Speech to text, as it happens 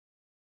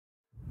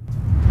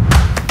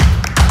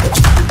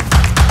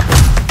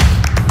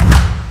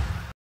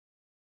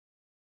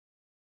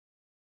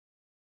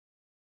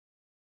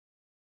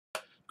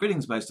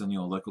Greetings based on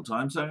your local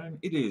time zone.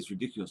 It is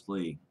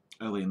ridiculously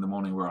early in the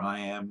morning where I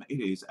am.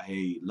 It is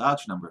a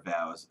large number of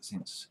hours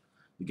since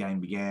the game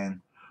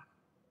began.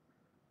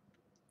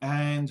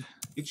 And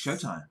it's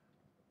showtime.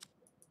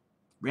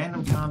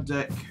 Random card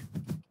deck.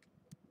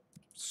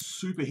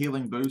 Super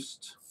healing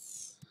boost.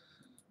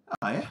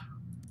 Oh yeah.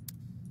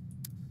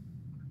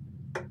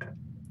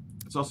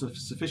 It's also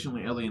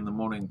sufficiently early in the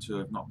morning to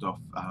have knocked off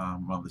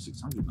one of the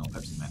 600ml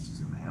Pepsi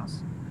Maxes in the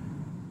house.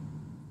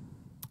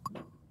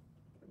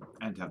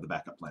 And to have the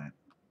backup plan.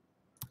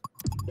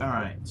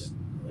 Alright.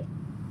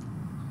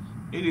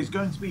 It is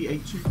going to be a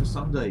 2 for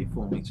Sunday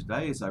for me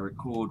today as I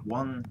record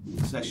one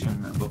session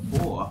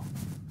before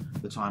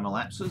the time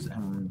elapses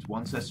and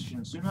one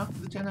session soon after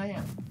the 10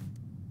 AM.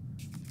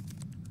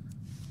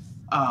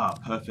 Ah,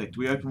 perfect.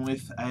 We open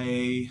with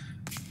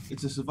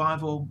it's a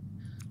survival.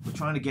 We're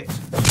trying to get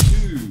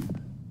to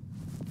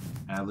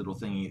our little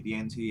thingy at the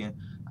end here.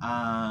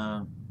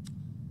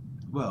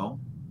 Well,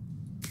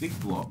 big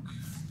block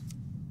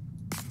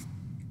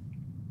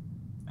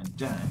and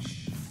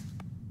dash.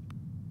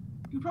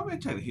 You could probably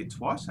take the hit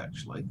twice,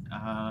 actually.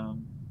 No,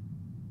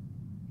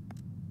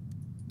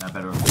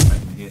 better off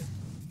taking the hit.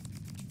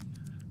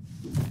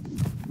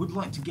 Would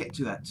like to get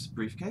to that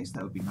briefcase.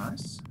 That would be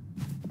nice.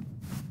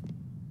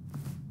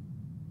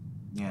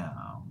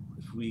 Now,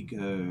 if we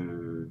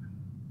go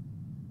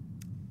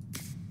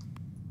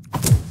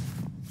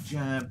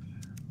jab,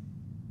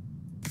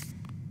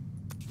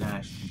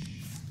 dash,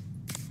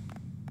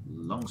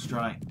 long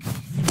strike,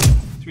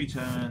 3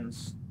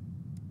 turns.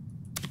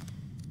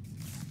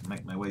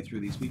 Make my way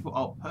through these people.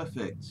 Oh,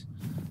 perfect.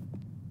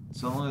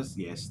 So long as,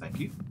 yes, thank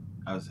you.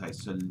 I was saying,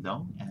 so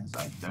long as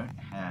I don't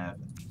have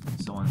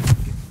someone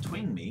get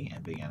between me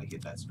and being able to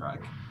get that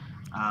strike.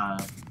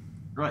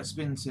 Right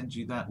spin sends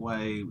you that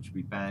way, which would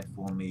be bad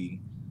for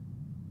me.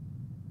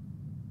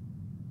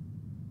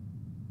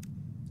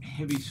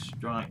 Heavy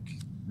strike,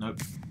 nope.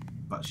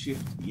 But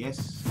shift,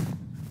 yes.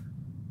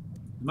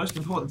 The most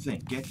important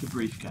thing, get the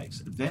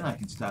briefcase. Then I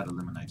can start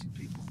eliminating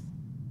people.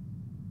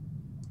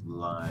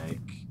 Like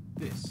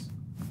this.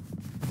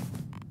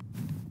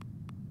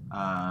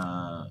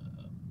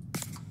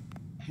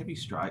 Heavy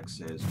strike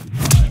says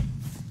goodbye.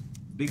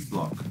 Big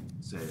block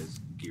says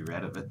get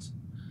out of it.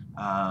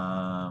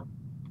 Oh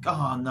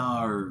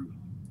no!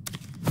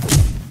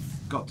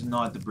 Got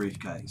denied the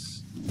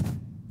briefcase.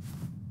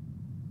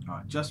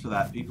 Alright, just for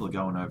that, people are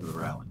going over the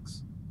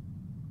railings.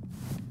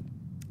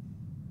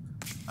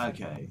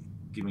 Okay,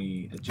 give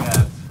me a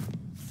jab.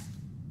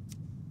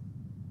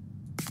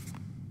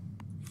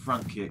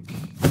 Front kick.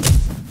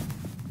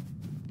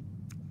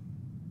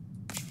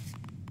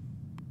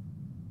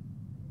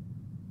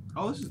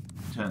 Oh, this is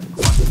turning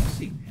quite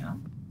messy now.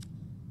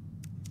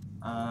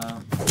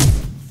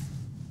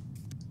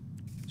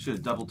 Should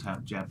have double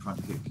tapped jab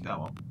front kick. Oh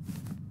well.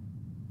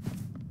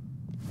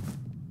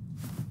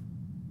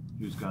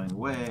 Who's going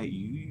where?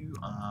 You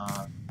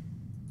are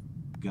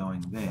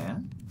going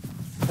there.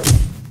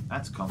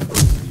 That's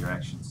consequence of your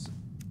actions.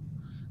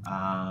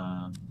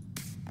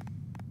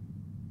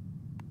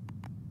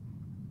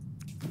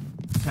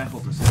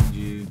 Tackle to send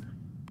you.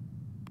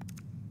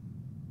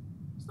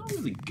 It's not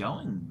really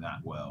going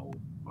that well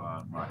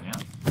right now.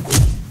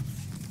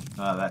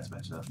 Oh, that's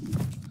better.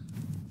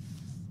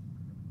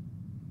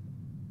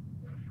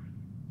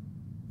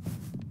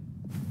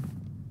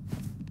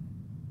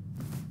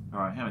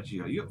 Alright, how much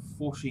you got? You got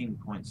 14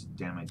 points of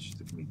damage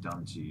that can be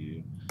done to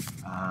you.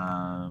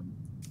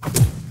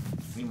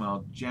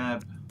 Meanwhile,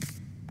 jab,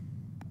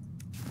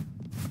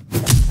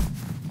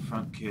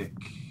 front kick.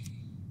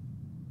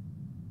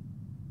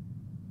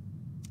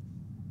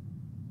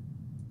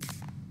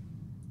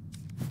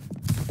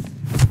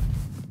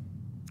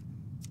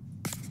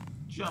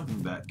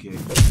 Jumping back kick.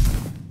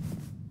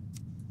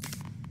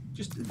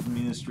 Just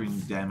administering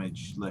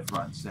damage left,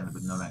 right, and center,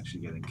 but not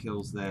actually getting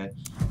kills there.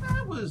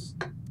 That was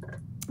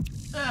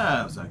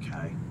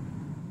okay.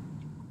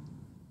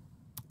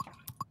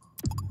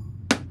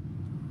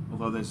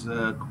 Although there's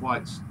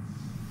quite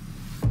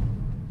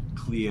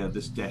clear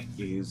this deck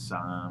is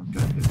going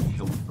to get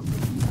killed from the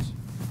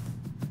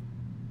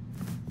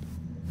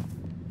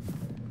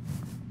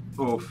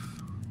root.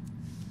 Oof.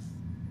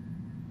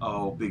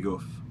 Oh, big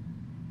oof.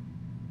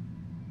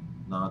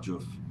 Large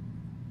oof.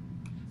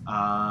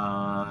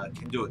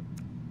 Can do it.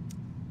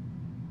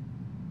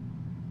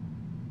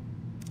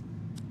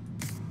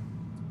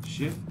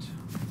 Shift.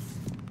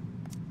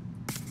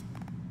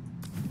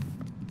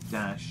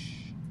 Dash.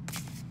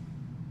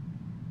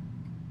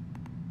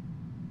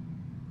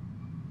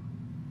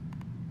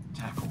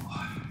 Tackle.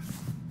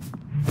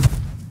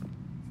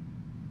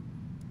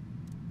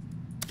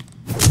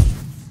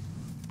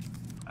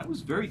 I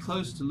was very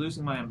close to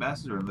losing my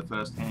ambassador in the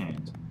first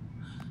hand.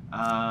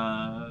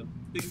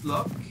 Big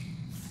block.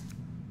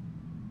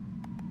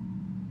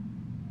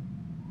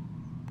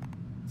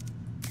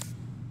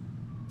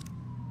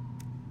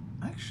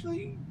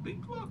 Actually,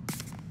 big block.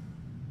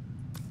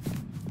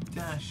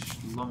 Dash,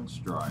 long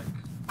strike.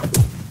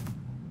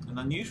 An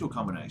unusual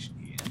combination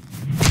here.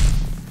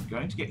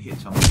 Going to get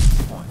hit on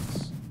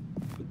points,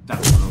 but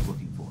that's what I was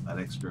looking for. that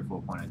extra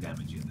 4 point of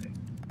damage in there.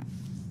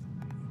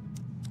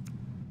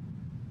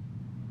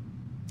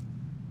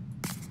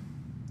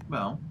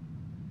 Well,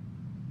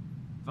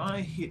 if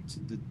I hit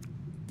the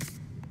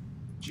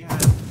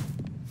jab,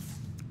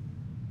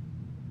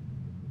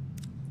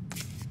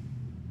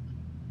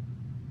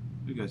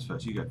 who goes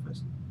first? You go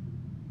first.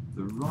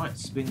 The right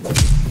spin kick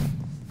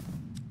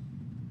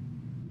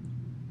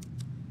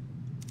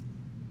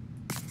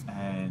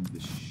and the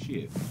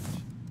shift.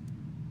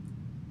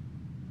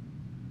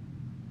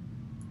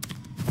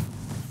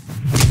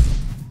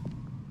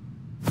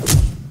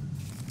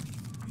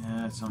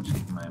 Yeah, so I'm just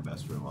keeping my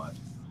ambassador alive.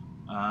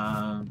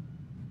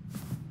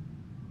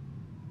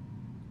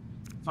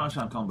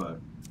 5-time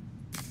combo.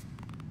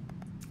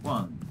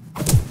 1,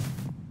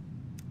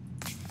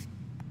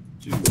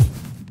 2,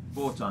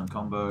 4-time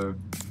combo.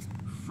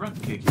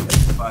 Front kick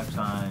 5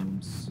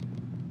 times.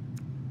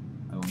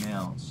 I will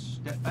now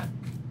step back.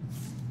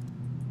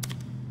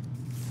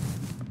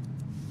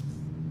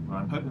 What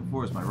I'm hoping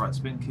for is my right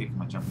spin kick,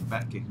 my jumping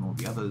back kick, and all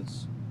the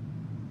others.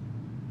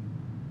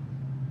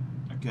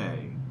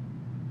 Okay.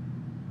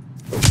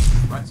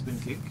 Right spin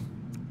kick.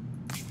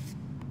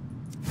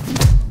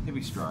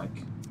 Heavy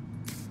strike.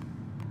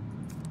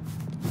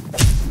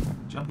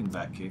 Jumping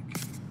back kick.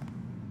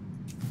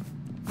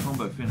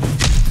 Combo finish.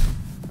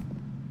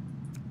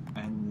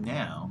 And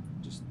now,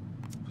 just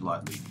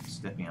politely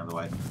stepping out of the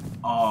way.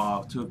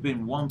 Oh, to have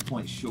been 1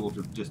 point short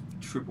of just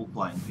triple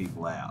playing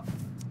people out.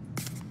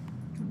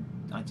 Can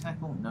I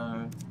tackle?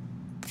 No.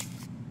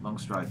 Long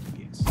strike?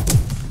 Yes.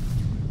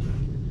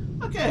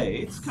 Okay,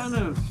 it's kind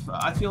of...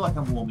 I feel like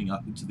I'm warming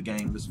up into the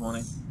game this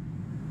morning.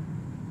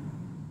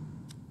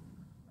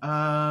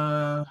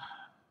 Had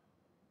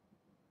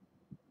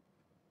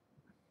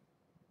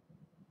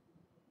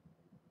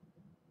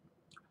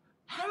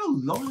a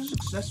lot of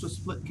success with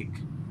split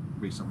kick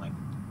recently.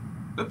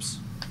 Oops.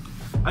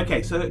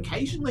 Okay, so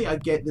occasionally I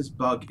get this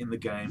bug in the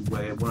game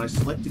where when I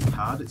select a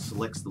card, it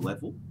selects the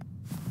level.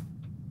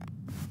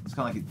 It's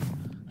kind of like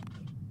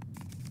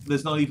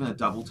there's not even a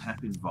double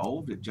tap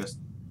involved, it just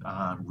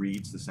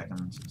reads the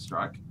second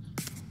strike.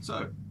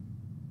 So,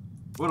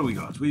 what do we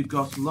got? We've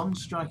got long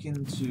strike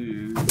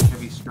into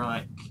heavy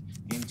strike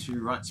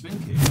into right spin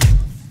kick.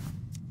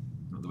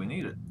 Not that we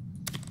need it.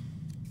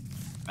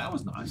 That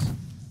was nice.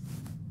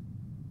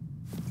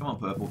 Come on,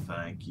 purple,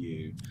 thank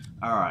you.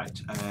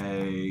 Alright,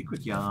 a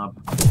quick yarb.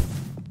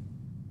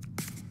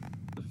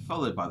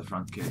 Followed by the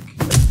front kick.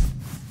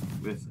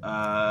 With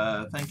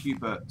thank you,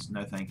 but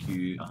no thank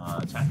you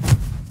attack.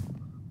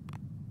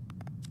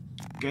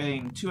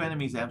 Getting 2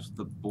 enemies out of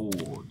the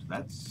board.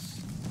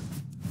 That's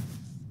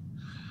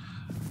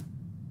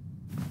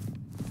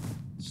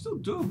still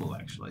doable,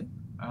 actually.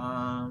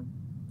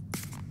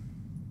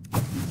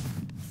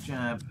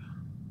 Jab.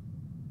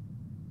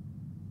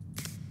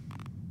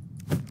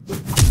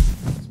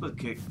 Split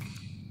kick.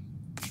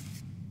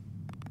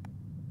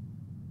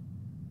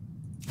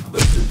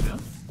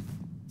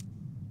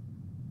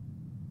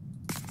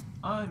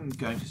 I'm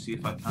going to see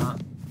if I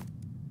can't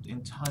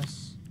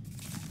entice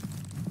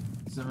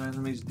some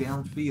enemies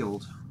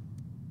downfield.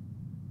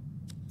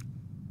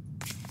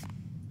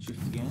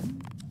 Shift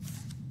again.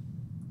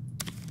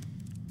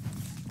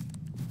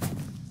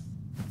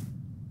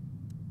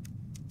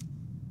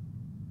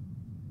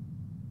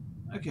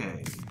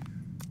 Okay.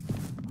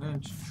 I'm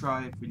going to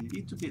try for a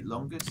little bit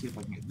longer, see if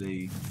I can get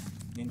the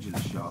ninja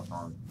to show up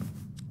on.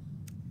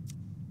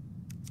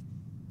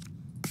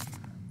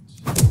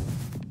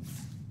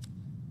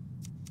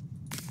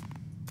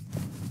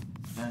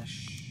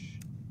 Dash.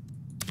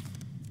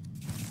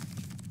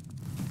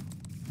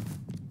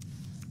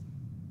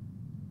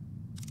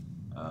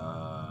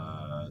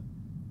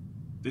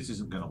 This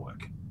isn't going to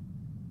work.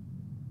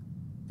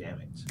 Damn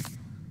it.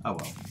 Oh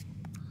well.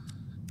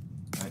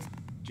 Right,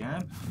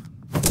 jab.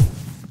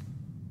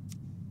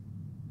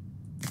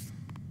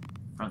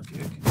 Front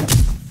kick.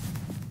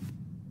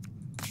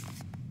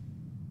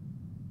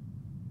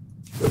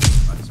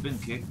 Right, spin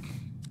kick.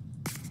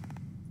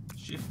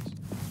 Shift.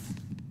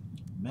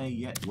 May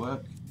yet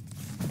work.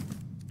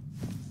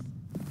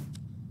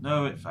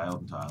 No, it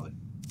failed entirely.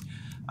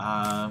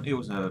 It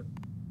was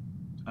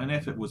an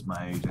effort was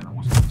made and it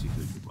wasn't a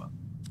particularly good one.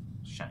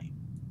 Shame.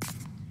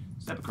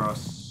 Step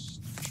across,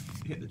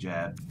 hit the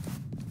jab.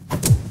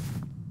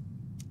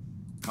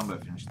 Combo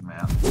finished them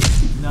out.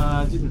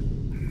 No, it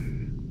didn't.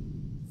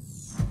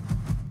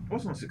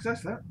 Wasn't a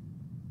success, that.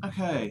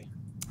 Okay.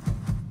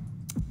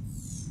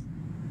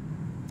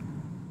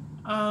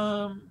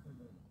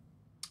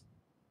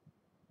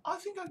 I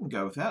think I can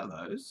go without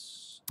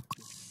those.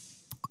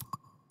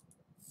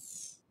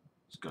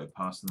 Just go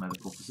past the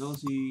medical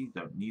facility,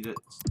 don't need it.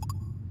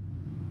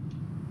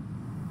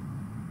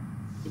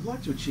 I'd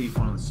like to achieve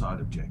one of the side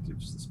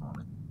objectives this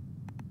morning.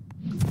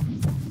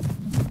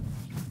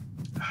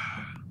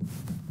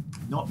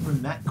 Not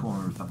from that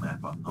corner of the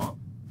map, I'm not.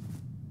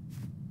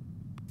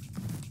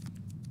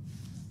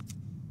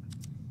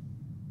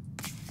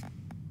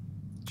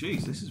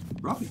 Jeez, this is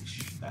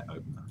rubbish, that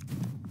opener.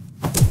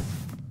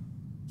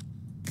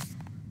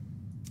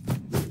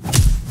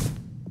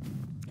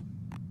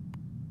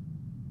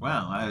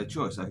 Wow, I had a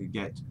choice. I could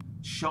get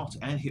shot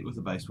and hit with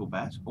a baseball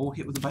bat, or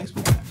hit with a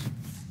baseball bat.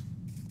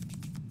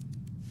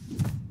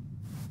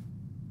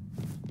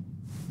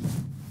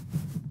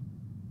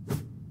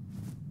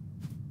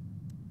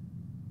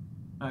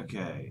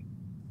 Okay.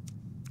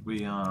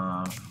 We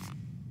are...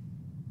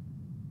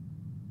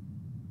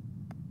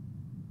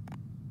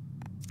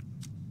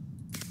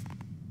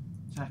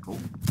 Tackle.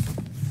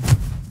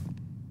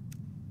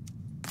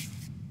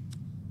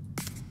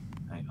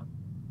 Hang on.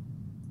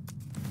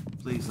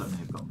 Please let me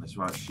have gotten this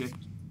right.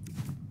 Shift.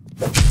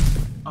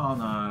 Oh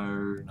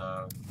no,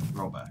 no.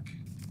 Roll back.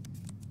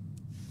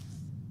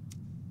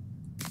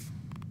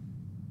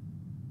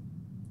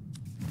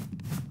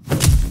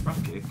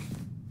 Front kick.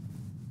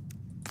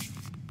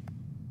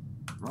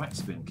 Right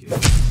spin kick.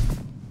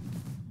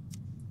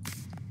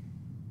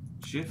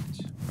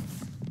 Shift.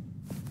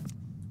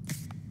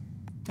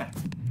 Tap.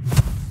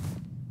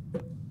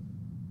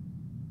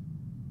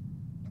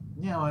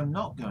 Now I'm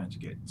not going to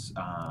get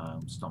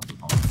stomped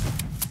upon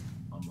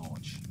on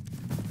launch.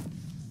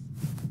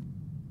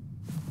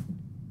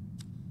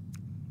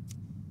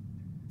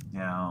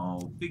 Now,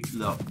 big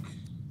block.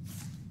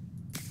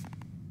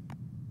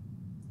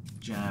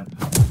 Jab.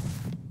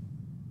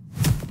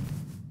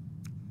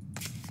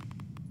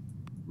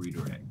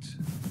 Redirect.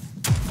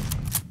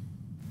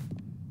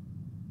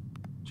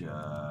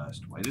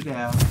 Just wait it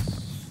out.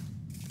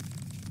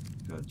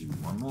 Gotta do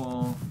one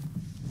more.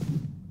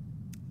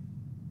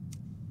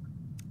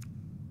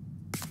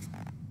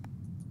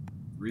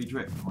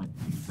 Redirect point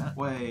you that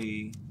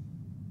way.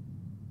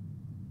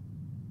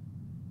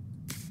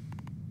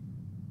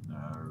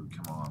 No,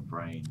 come on,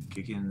 brain.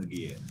 Kick in the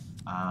gear.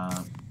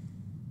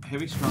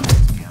 Heavy strike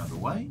gets me out of the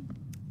way.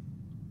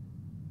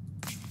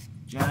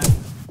 Jab.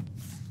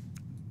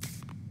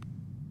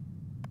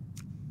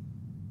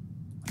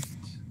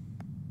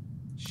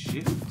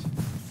 Shift.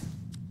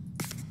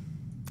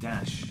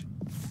 Dash.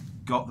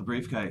 Got the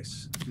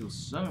briefcase. Feels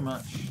so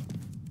much.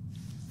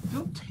 I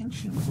feel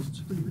tension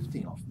positively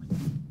lifting off me.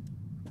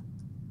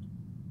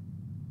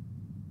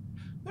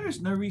 There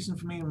is no reason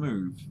for me to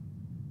move.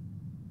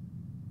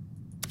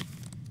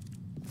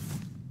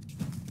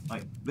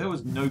 Like, there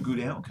was no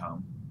good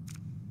outcome.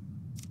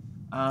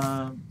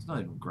 It's not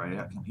even a great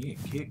outcome here.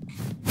 Kick.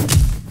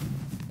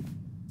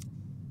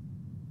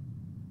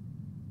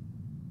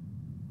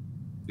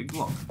 Big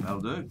block.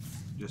 That'll do.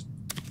 Just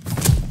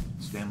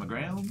stand my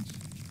ground.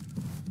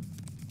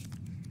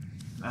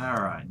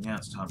 Alright, now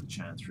it's time to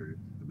churn through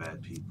the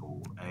bad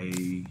people.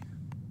 A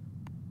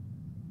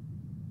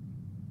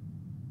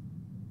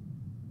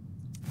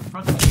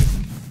front kick.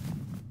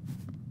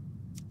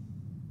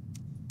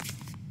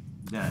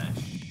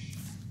 Dash.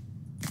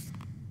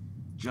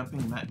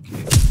 Jumping mat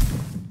kick.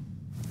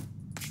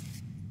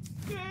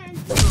 Okay,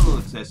 a little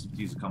excessive to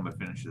use a combo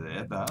finisher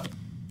there, but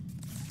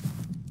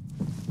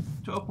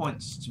 12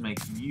 points to make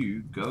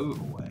you go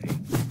away.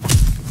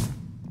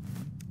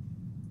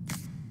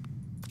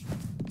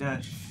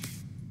 Dash.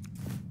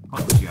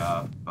 Punch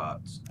ya,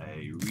 but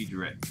a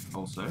redirect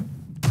also.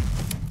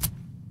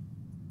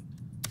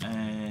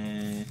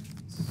 And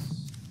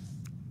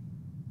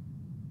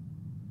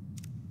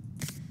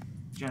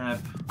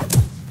jab.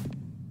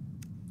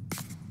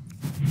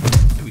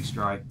 Heavy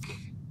strike.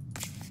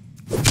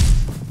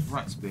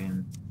 Right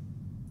spin.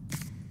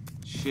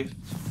 Shift.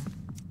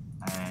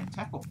 And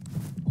tackle.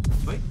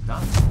 Sweet,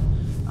 done.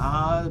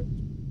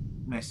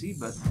 Messy,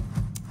 but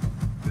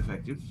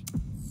effective.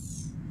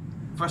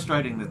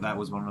 Frustrating that that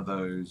was one of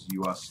those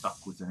you are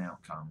stuck with an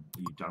outcome.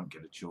 You don't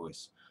get a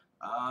choice.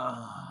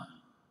 How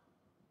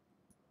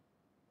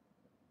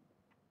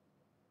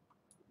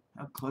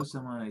close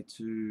am I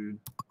to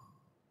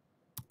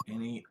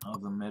any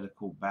other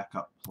medical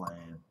backup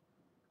plan?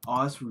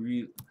 Oh, that's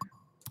really...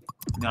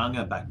 Now I'm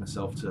going to back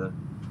myself to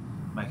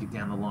make it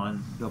down the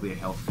line. There'll be a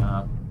health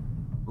card.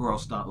 Or I'll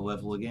start the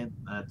level again.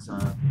 That's,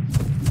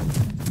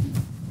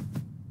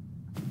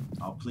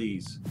 oh,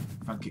 please.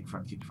 Front kick,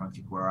 front kick, front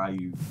kick. Where are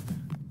you?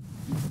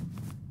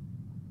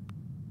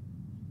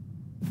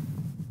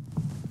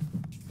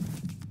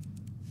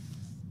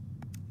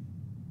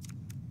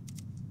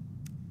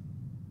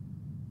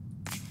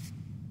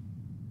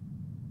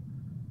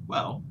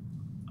 Well,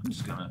 I'm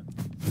just gonna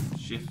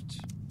shift,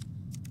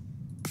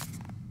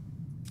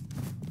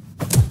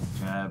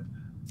 jab,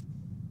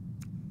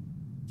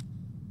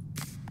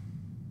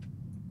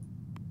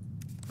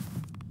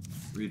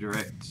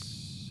 redirect,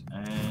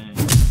 and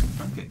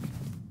front kick.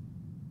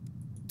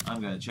 I'm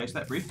going to chase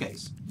that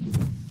briefcase.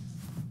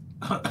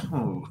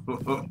 Oh,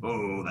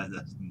 that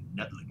does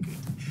not look good.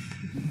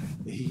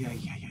 Yeah.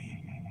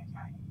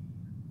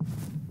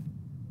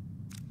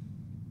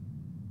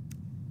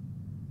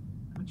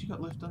 How much you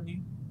got left on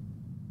you?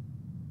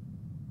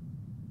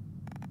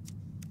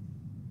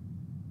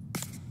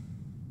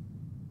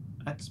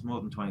 That's more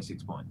than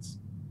 26 points.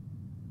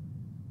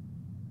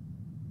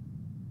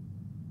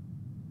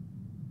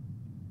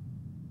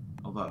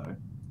 Although,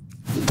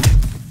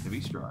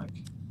 heavy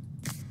strike,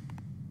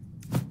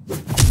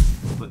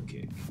 flip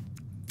kick,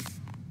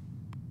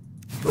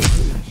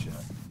 finisher,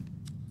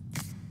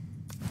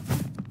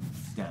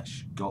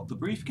 dash, got the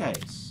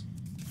briefcase.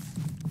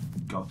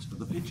 Got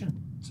the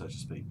pigeon, so to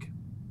speak.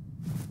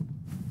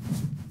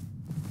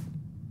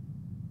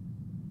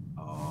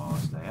 Oh,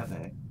 stay out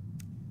there.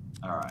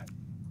 Alright.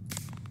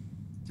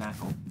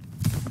 Tackle.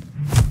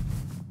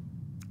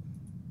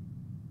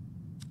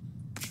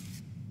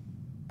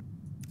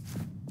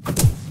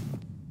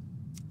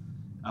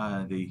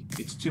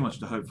 It's too much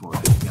to hope for.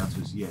 The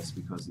answer is yes,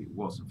 because it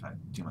was in fact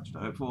too much to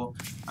hope for.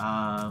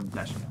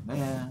 Dash down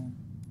there.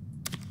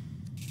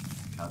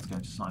 Card's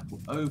going to cycle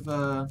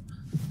over.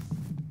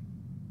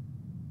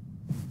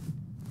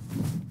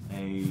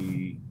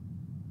 A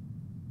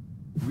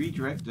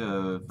redirect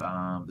of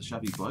the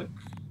shabby bloke.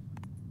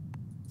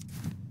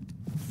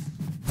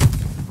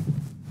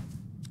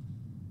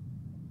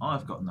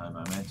 I've got no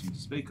momentum to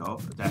speak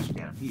of. A dash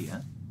down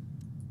here.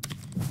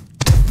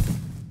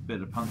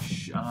 Bit of punch.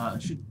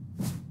 Should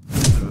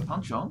bit of a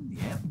punch on.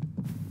 Yeah.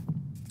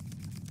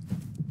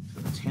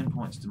 Got 10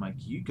 points to make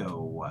you go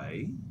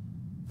away.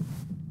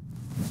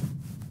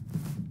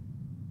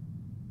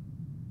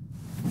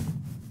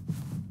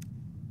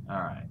 All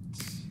right.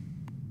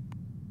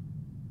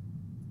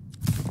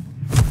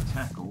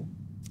 Tackle.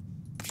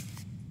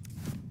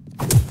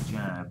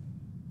 Jab.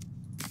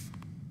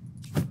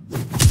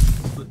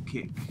 Split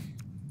kick.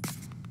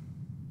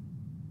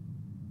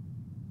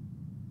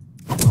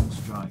 Long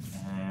strike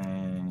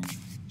and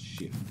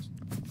shift.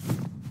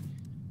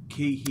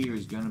 Key here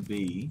is going to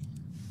be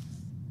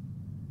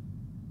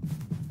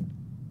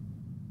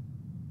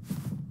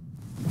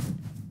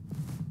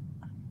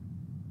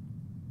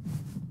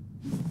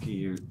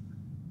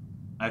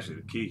actually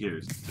the key here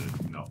is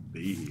to not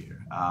be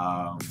here.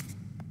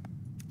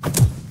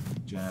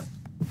 Jab.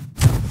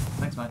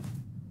 Thanks, mate.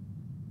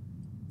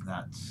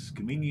 That's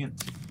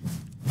convenient.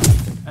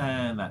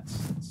 And that's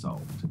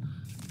solved.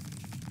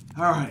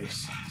 Alright,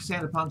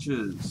 Santa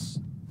punches.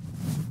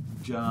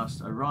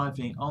 Just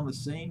arriving on the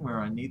scene where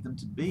I need them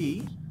to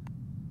be.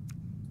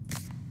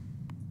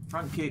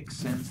 Front kick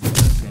sends the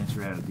first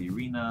Santa out of the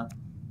arena.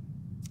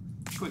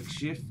 Quick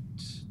shift.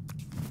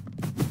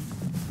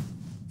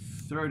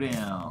 Throw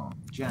down.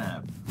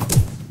 Jab.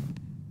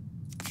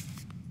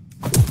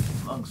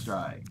 Long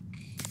strike.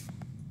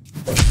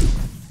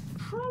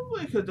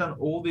 Probably could have done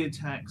all the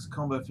attacks,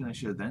 combo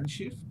finisher, then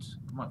shift.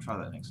 I might try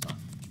that next time.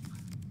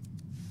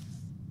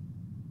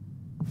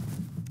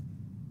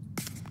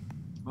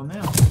 Well,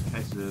 now it's a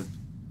case of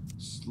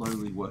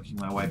slowly working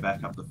my way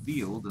back up the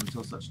field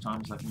until such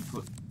time as I can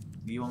put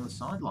you on the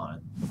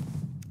sideline.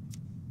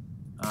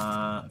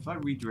 If I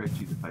redirect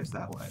you to face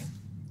that way,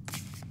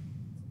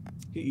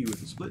 hit you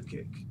with a split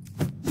kick,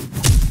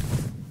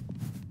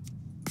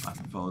 I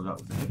can follow it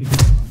up with a heavy kick.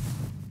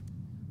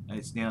 And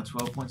it's now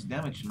 12 points of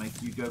damage to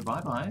make you go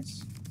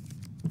bye-byes.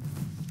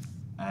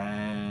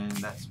 And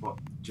that's what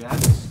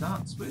jab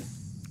starts with.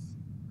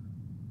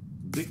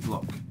 Big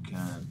block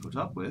can put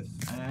up with,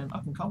 and I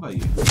can combo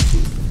you.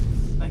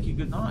 Thank you,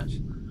 good night.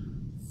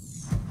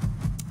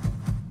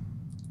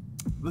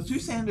 The two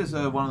Sanders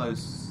are one of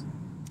those...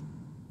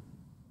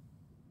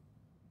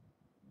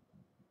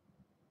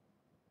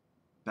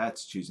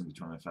 That's choosing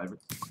between my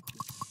favourites.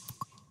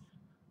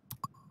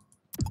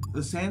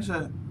 The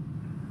Santa...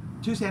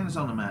 Two Sanders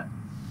on the map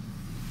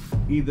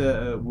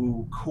either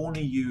will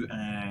corner you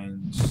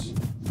and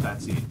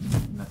that's it.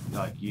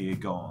 Like, you're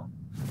gone.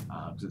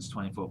 Because it's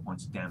 24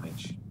 points of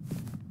damage.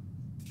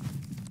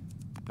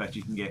 In fact,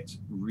 you can get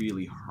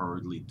really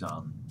horridly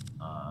done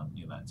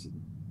in that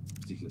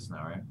particular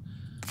scenario.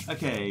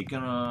 Okay,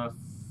 gonna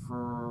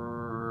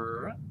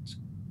front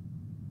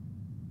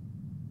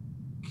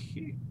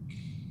kick.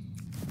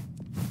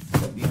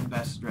 Get the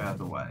ambassador out of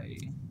the way.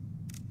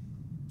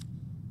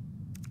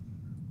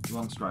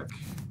 Long strike.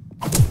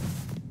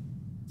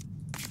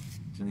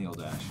 To kneel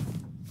dash.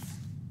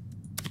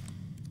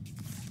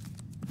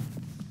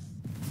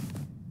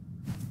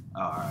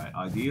 Alright,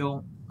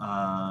 ideal.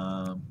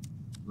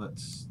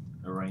 Let's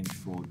arrange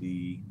for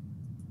the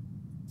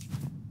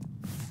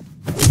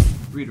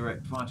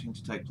redirect fighting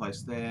to take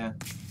place there.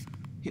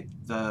 Hit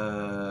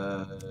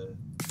the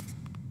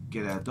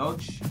get out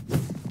dodge.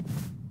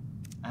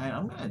 And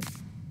I'm going to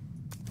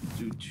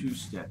do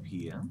two-step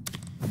here.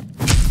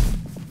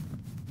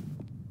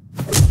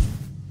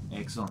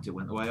 Excellent, it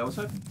went the way I was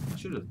hoping. I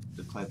should have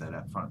declared that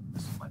out front.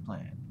 This is my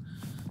plan.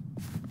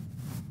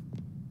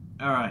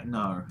 Alright,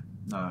 no,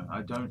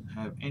 I don't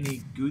have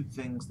any good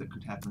things that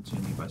could happen to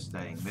me by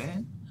staying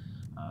there.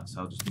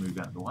 So I'll just move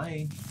out of the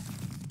way.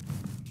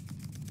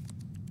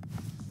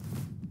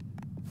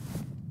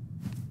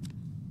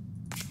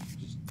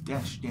 Just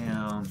dash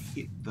down,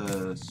 hit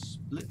the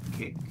split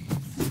kick.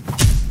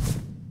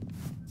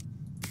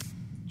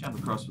 Jump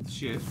across with the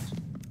shift.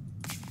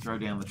 Throw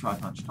down the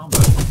tri-punch combo.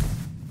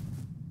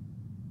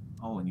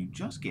 Oh, and you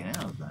just get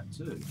out of that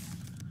too.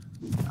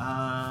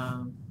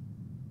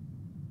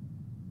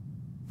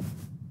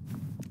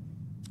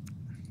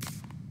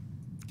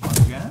 One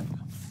jab.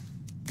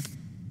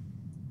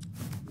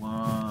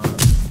 One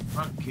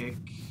front kick.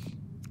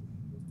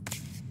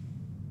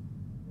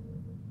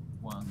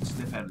 One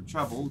step out of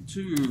trouble.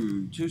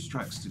 Two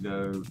strikes to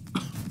go.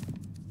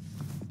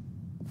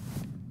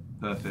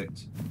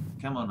 Perfect.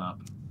 Come on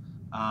up.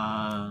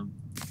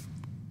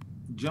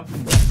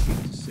 Jumping back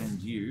kick to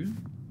send you.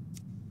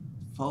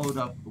 Followed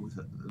up with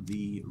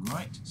the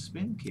right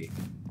spin kick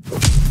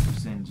to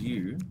send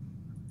you.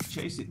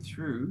 Chase it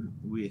through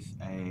with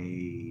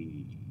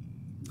a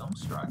long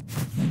strike.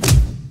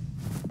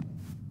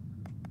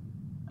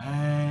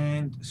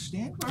 And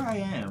stand where I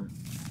am.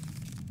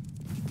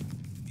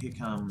 Here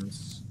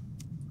comes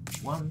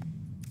one.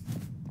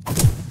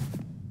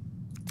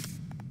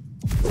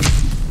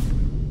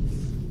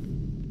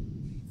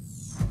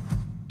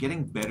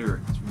 Getting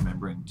better at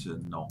remembering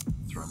to not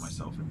throw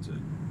myself into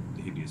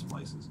the hideous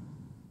places.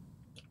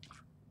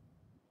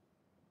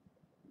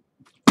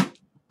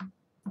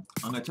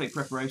 I'm going to take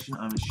preparation.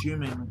 I'm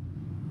assuming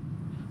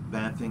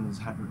bad things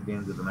happen at the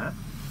end of the map.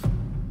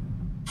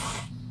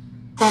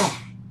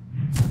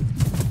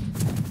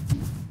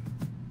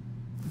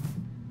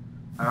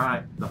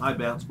 Alright, the high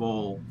bounce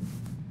ball.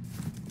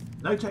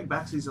 No take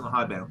backsies on the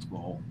high bounce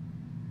ball.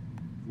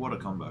 What a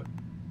combo.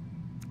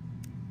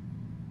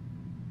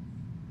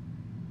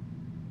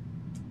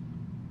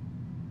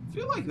 I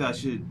feel like there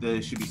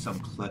should be some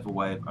clever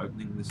way of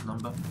opening this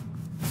number.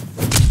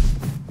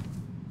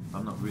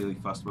 I'm not really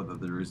fussed whether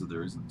there is or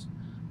there isn't.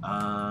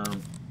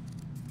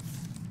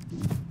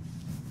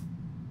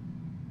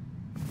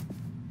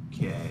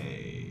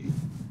 Okay.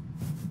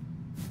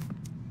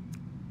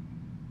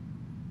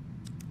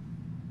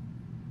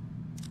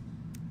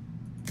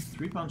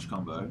 Three-punch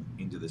combo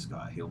into this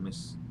guy. He'll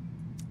miss.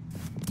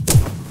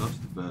 Dodge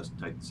the first,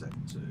 take the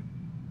second too.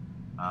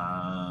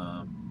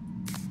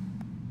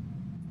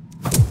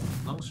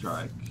 Long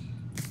strike.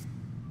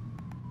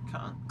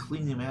 Can't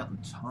clean him out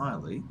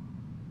entirely.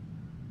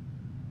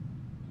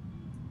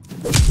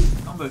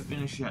 Combo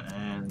finisher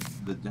and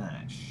the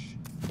dash.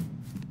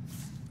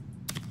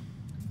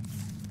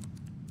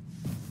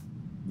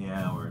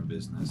 Now we're in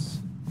business.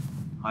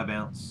 High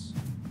bounce.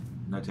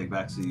 No take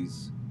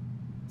backsies.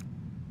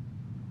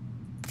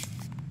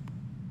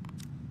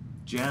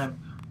 Jab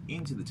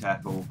into the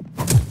tackle.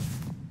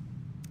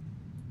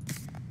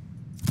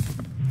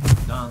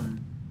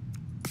 Done.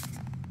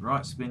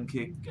 Right spin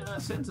kick.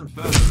 Sends them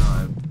further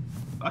than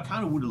I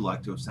kind of would have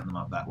liked to have sent them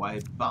up that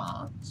way,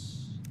 but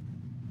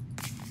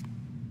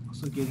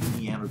also getting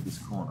me out of this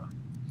corner.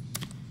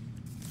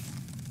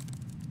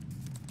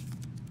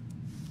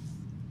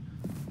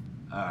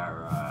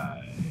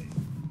 Alright.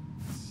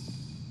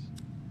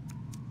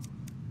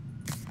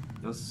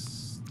 You'll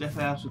step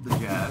out with the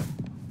jab.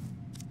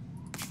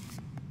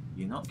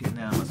 You're not getting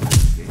out of my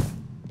spin kick.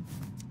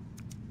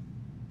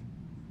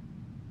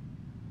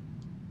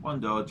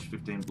 One dodge,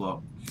 15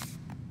 block.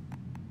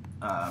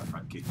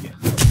 Front kick, yeah.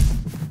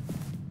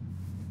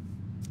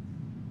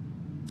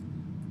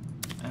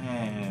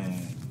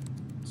 And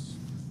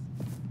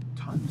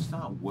time to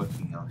start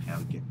working on how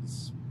to get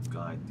this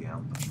guy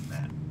down the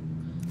map.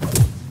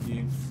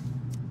 You.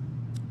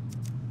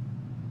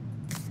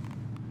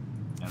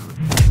 Out of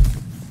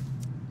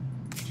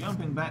it.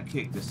 Jumping back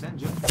kick to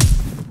send you.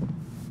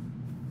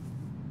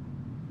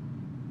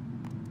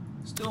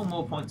 Still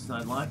more points than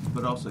I'd like,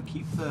 but also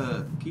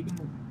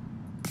keeping.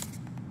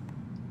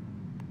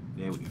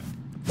 There we go.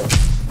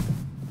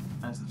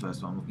 That's the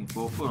first one I'm looking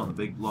for. Foot on the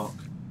big block.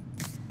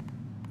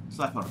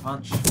 Slap on a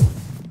punch.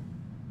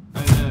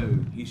 Oh no,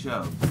 he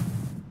shoved.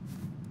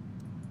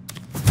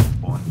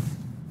 Point.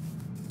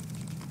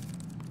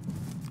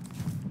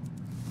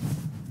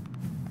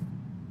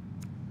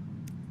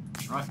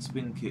 Right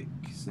spin kick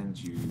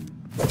sends you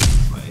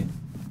that way.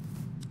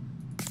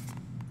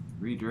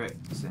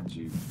 Redirect sends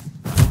you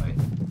that way.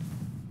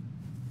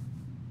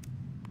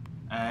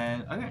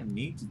 And I don't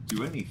need to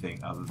do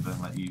anything other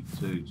than let you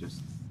two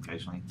just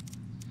occasionally.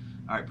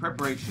 Alright,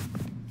 preparation.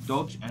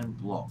 Dodge and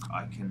block.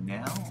 I can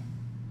now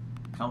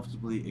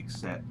comfortably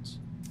accept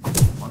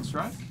one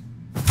strike.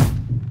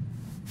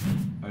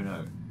 Oh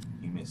no,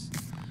 he missed.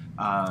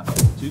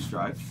 Two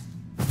strike.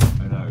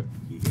 Oh no,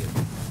 he hit.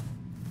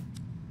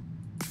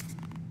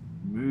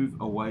 Move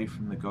away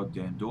from the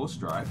goddamn door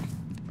strike.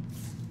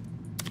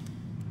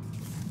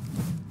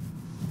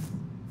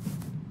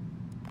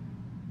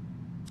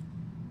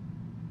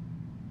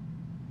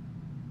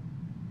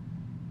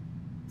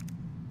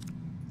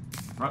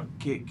 Front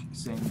kick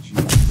sends you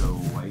go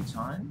away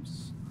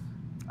times.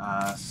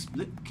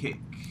 Split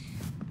kick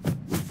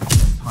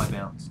sends high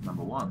bounce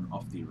number 1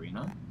 off the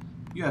arena.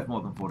 You have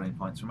more than 14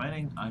 points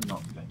remaining. I'm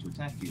not going to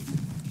attack you.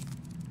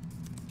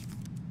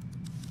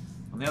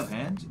 On the other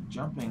hand,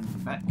 jumping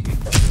back kick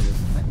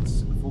says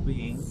thanks for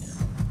being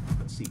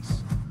but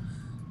cease.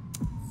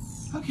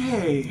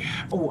 Okay.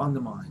 Oh,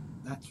 undermine.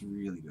 That's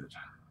really good.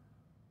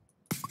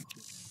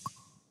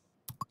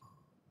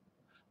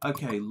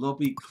 Okay,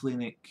 lobby,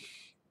 clinic,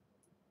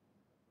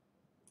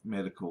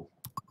 medical.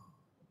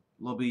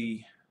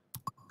 Lobby,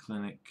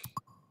 clinic,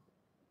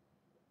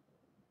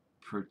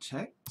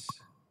 protect.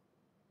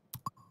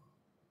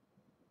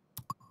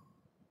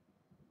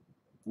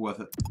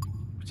 Worth it.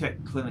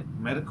 Protect, clinic,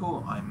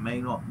 medical. I may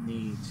not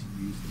need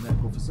to use the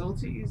medical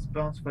facilities,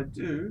 but if I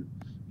do,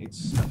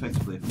 it's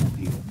effectively a full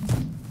heal.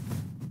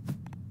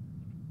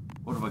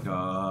 What have I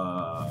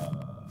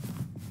got?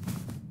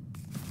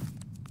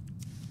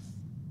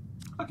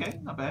 Okay,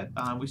 not bad.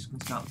 We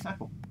can start the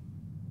tackle.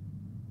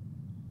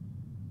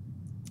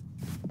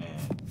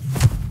 And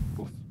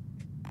oof.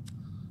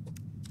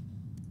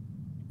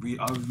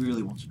 I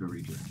really wanted to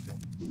redirect it.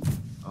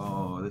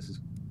 Oh, this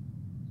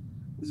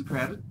is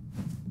crowded.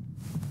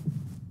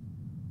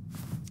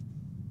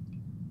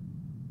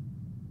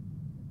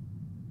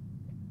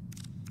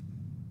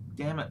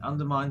 Damn it,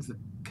 undermines the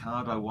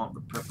card I want,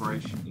 but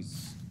preparation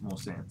is more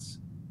sense.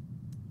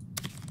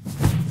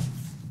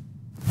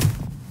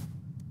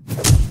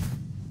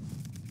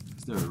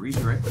 Is there a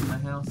redirect in the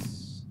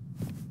house?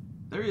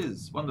 There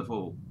is.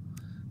 Wonderful.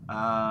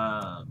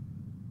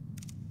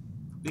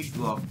 Big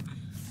block.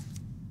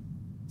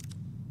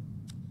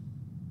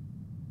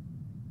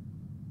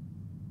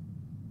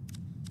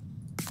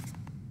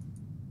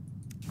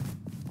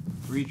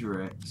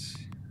 Redirect.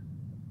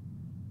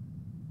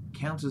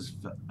 Counters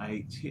for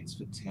 8, hits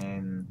for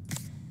 10.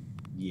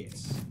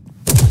 Yes.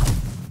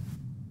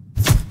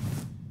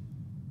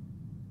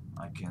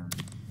 I can...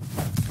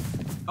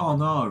 Oh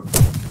no!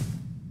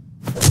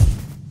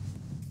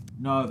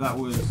 No, that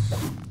was...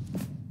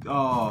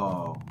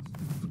 Oh,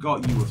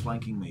 forgot you were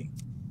flanking me.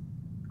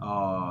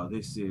 Oh,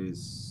 this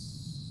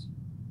is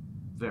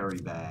very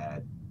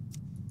bad.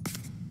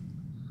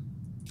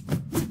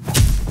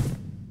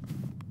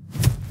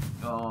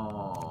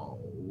 Oh.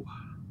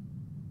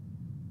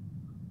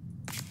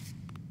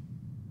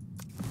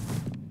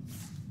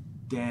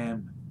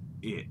 Damn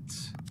it.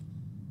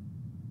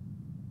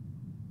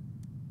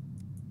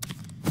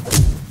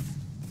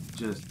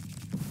 Just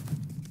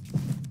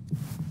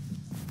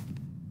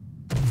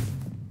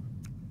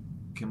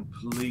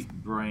complete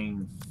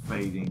brain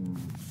fading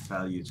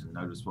failure to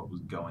notice what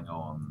was going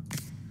on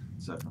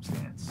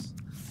circumstance.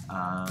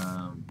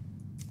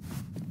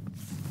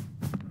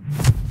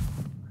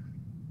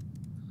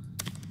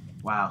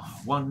 Wow.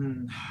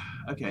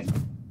 Okay.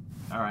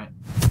 Alright.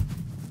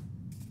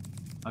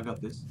 I got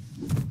this.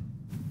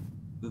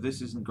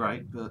 This isn't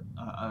great, but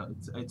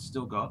it's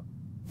still got.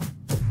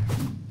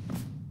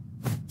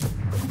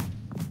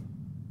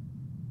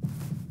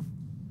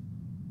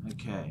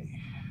 Okay.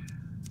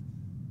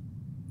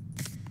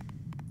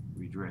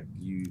 Redirect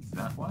you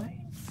that way.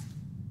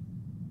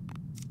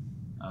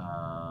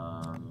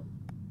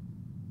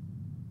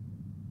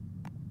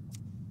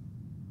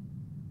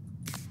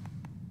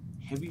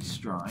 Heavy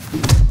strike.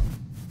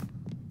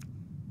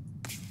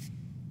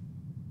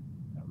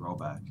 Now roll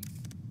back.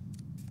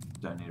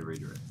 Don't need a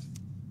redirect.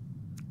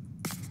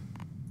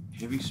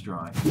 Heavy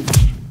strike.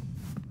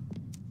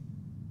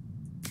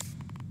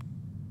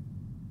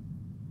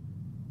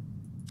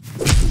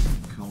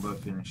 Combo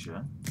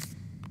finisher.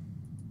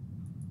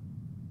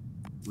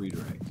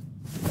 Redirect.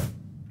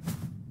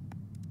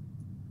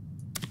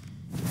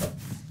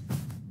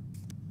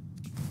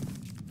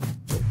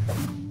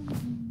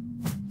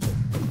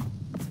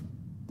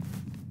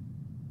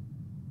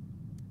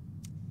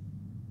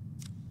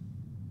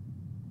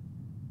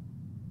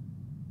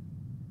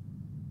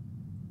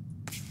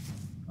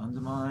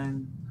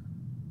 Undermine.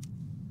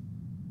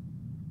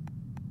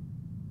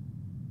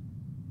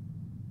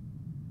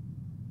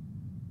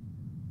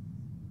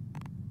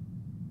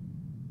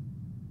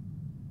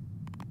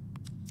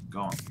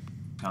 Gone.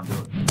 Can't do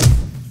it.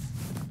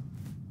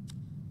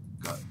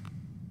 Got it.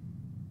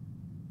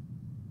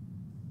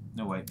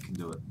 No way, can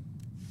do it.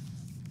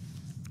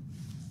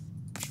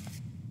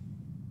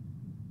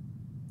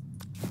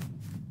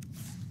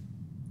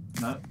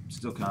 No,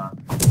 still can't.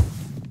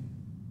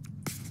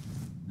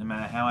 No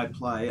matter how I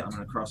play, I'm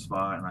going to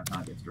crossfire and I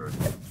can't get through.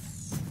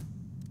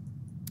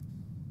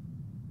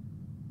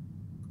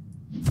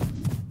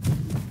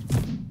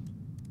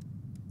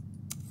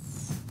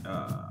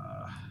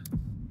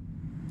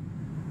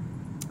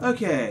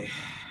 Okay,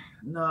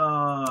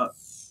 not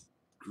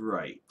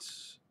great.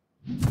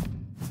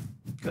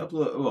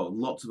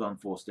 Lots of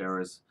unforced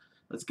errors.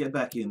 Let's get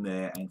back in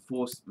there and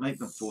make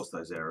them force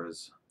those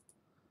errors.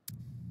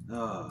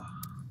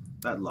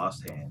 That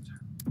last hand.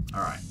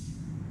 All right.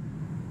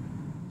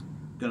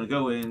 Gonna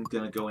go in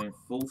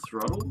full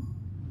throttle.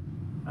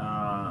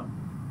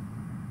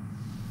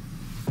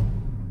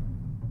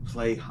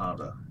 Play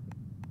harder.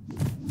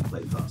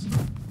 Play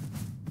faster.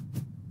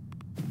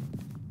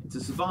 To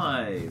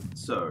survive,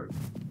 so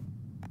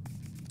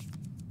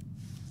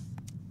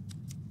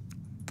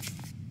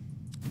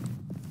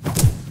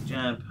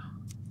jab,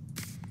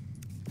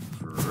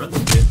 front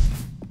step,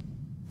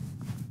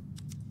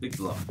 big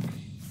block,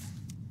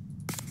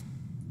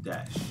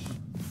 dash.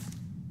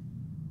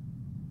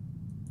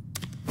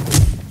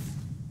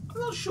 I'm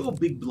not sure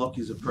big block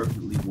is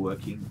appropriately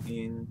working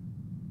in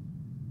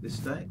this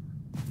state.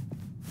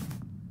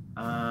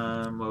 What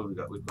have we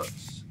got? We've got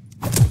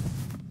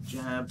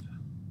jab.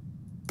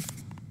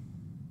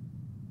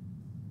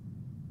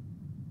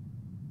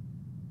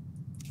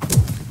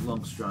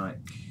 Long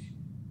strike,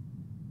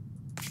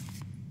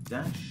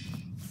 dash,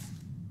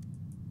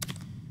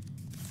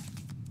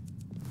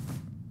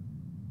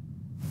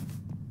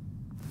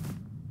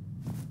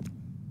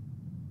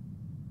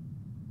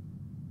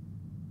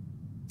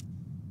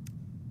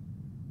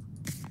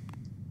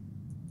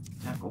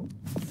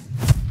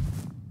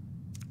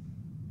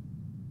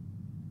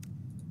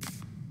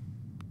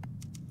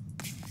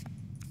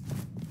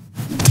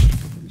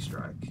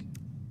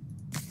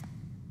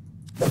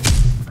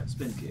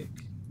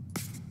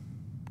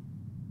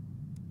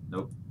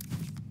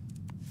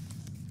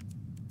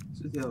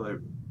 So the other way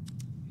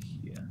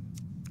here.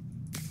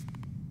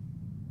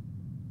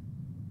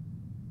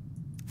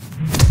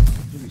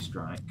 Heavy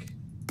strike.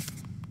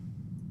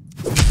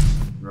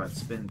 Right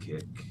spin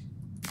kick.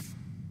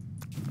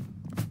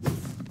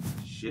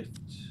 Shift.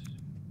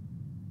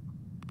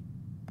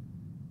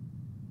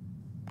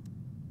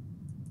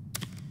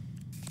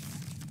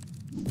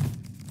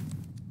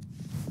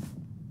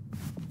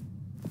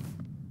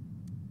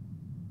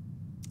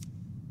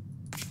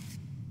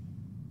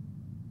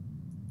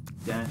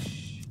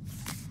 Dash,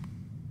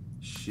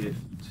 shift,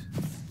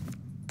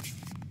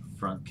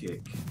 front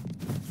kick.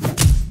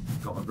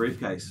 Got my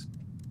briefcase.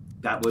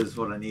 That was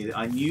what I needed.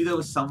 I knew there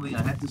was something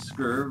I had to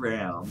screw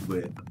around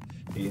with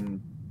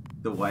in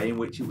the way in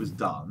which it was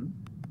done.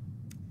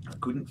 I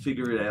couldn't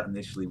figure it out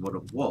initially what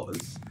it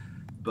was,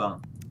 but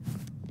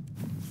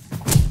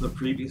the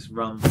previous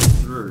run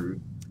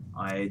through,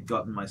 I had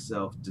gotten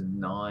myself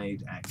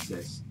denied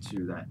access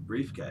to that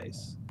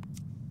briefcase.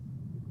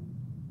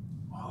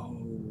 Oh.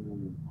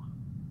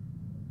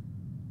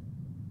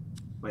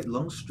 Wait,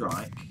 long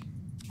strike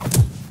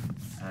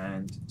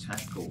and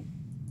tackle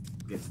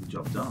gets the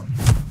job done.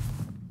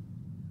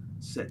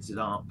 Sets it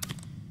up.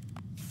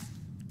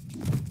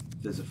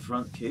 There's a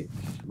front kick,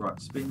 right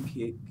spin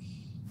kick.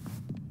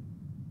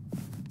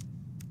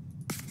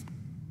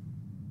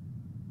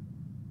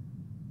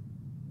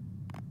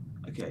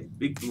 Okay,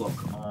 big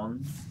block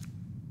on.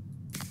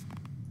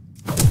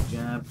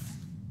 Jab.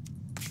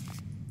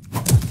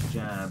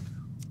 Jab.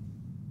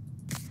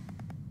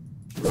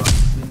 Right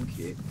spin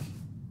kick.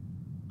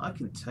 I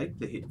can take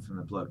the hit from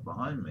the bloke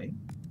behind me.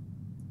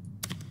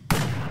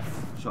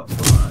 Shots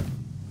fired.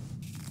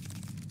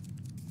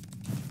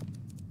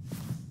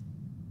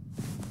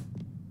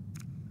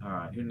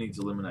 Alright, who needs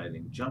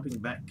eliminating? Jumping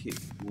back kick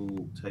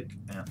will take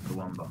out the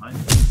one behind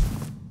me.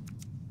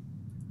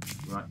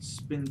 Right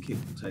spin kick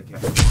will take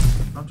out the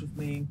one in front of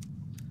me.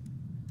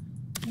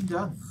 And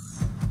done.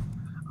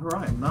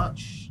 Alright,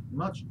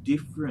 much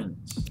different.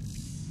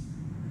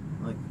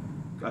 Like,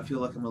 I feel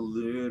like I'm a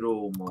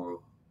little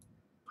more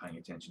paying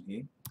attention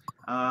here.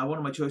 What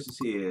are my choices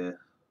here?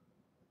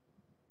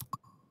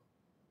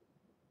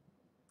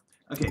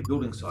 Okay,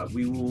 building side.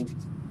 We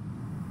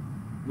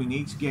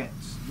need to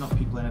knock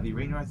people out of the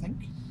arena, I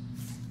think.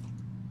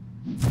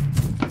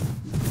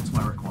 That's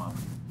my requirement.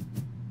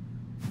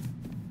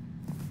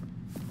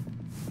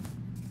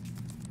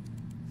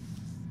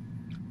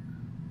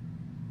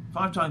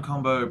 Five-time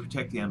combo,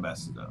 protect the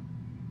ambassador.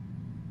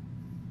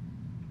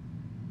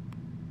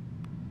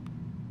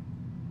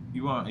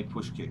 You are a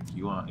push kick.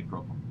 You are a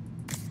problem.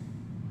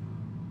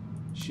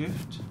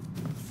 Shift.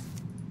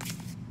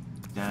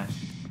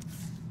 Dash.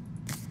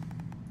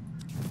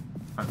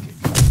 Front kick.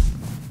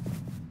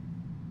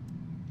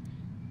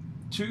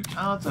 Two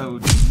cards I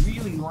would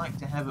really like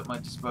to have at my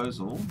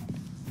disposal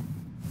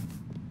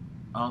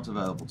aren't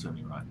available to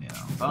me right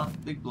now.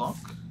 But big block.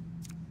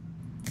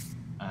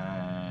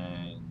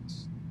 And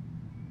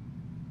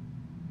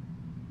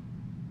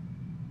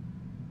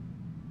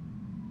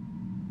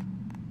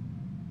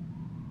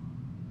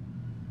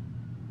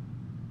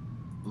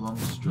long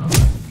strike.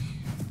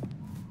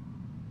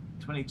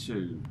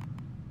 22.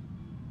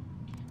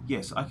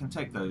 Yes, I can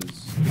take those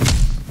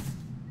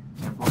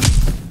 10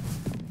 points.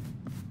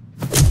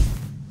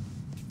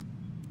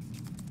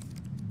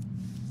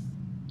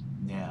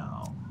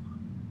 Now,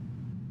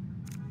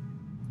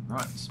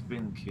 right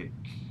spin kick.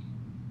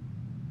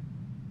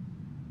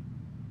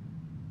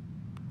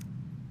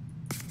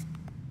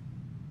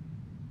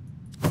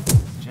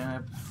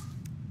 Jab.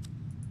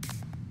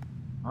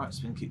 Right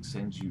spin kick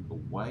sends you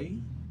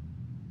away.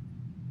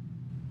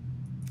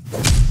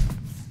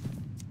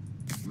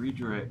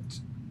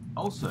 Redirect.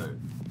 Also,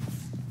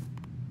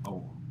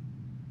 oh,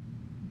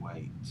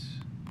 wait.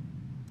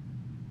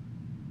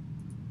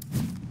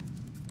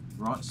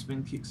 Right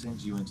spin kick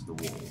sends you into the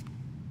wall.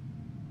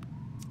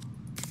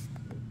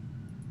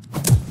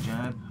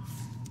 Jab.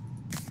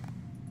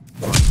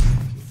 Right spin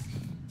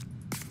kick.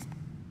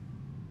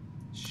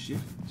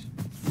 Shift.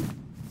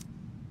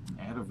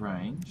 Out of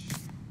range.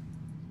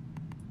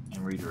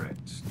 And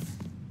redirect.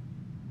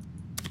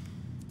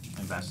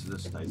 Ambassador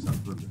stays up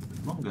for a little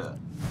bit longer.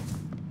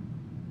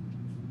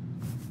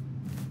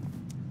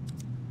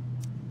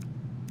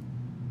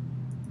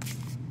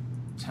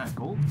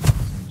 Tackle,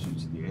 sends you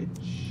to the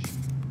edge.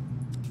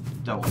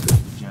 Double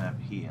jab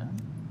here.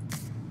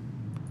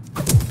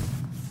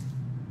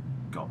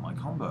 Got my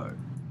combo.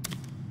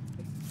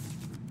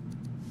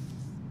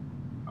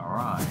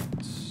 Alright.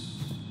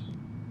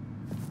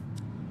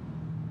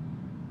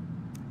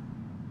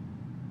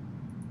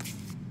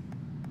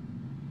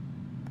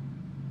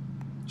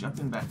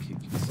 Jumping back kick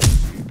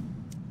sends you.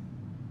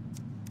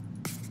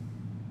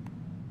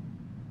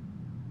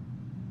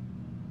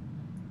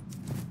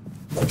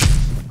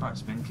 Right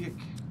spin kick.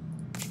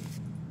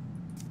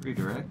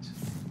 Redirect.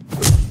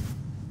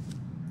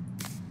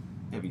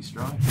 Heavy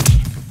strike.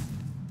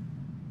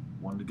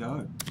 One to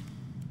go.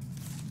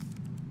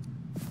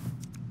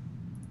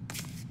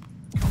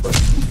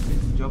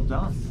 Job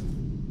done.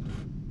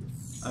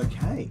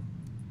 Okay.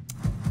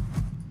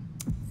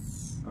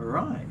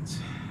 Alright.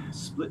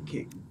 Split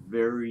kick.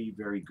 Very,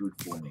 very good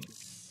for me.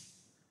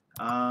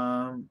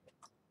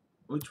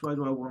 Which way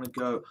do I want to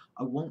go?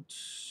 I want...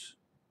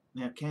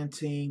 Now,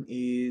 canteen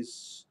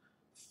is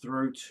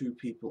throw 2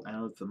 people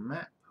out of the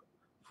map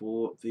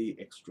for the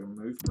extra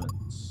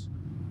movements.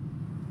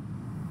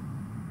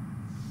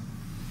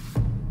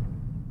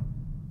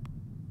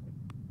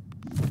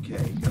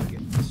 Okay, gotta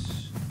get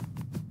this.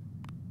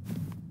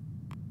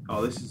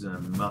 Oh, this is in a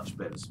much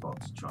better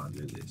spot to try and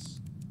do this.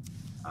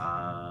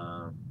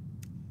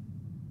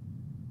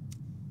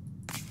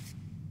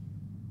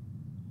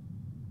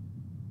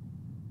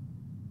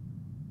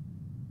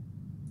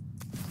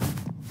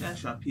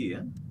 Dash up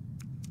here.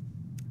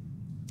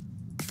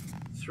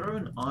 Throw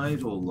an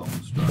idle long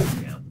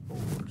strike down the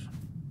board.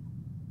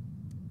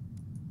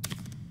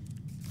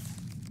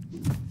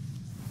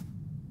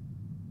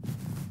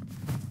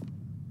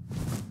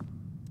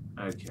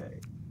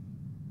 Okay.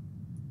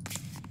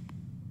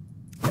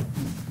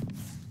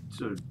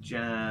 Sort of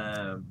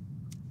jab.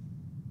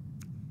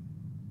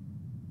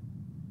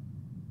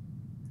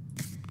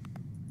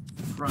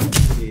 Front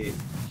kick.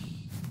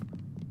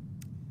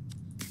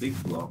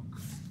 Big block.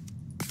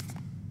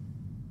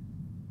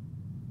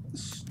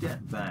 Step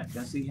back.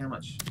 Let's see how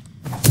much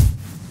I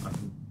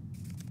can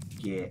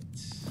get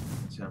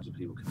in terms of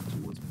people coming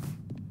towards me.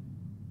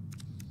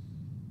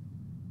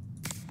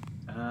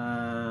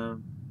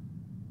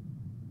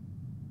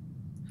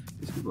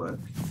 This could work.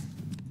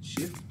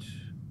 Shift,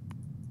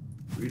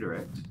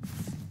 redirect,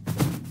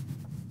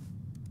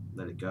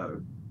 let it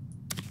go.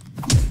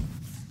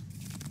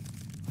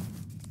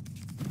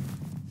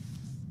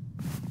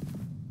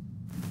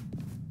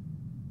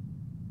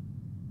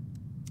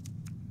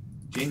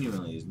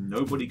 Genuinely, is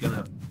nobody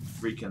gonna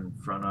freaking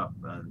front up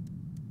and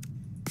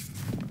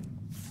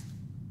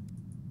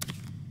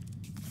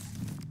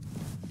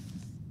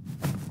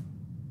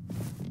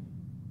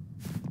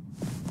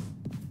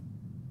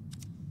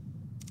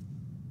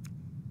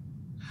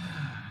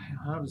how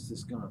hard is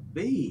this gonna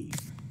be?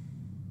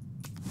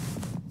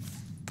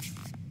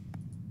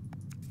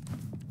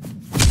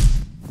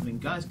 I mean,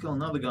 guys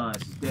killing other guys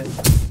is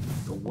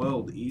definitely a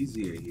world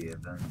easier here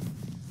than.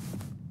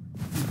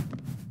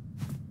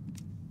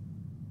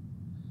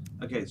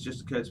 Okay, it's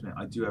just occurred to me,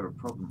 I do have a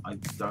problem. I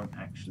don't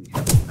actually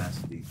have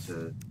capacity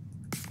to...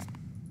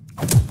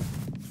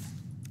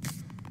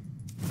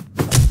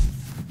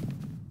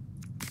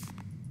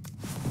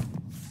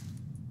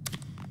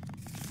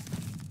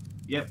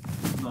 Yep,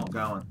 not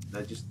going.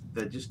 They're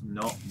just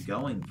not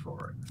going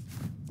for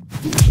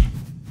it.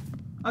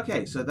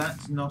 Okay, so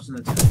that's not an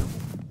attainable.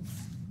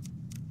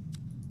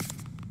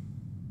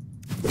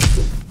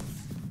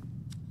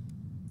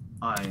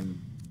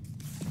 I'm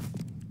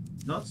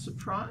not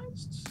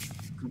surprised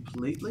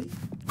completely,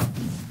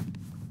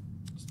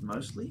 just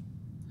mostly.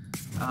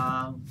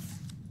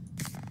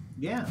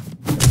 Yeah.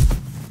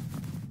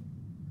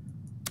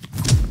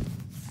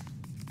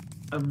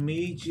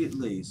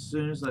 Immediately, as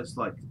soon as it's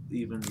like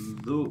even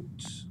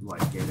looked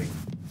like getting,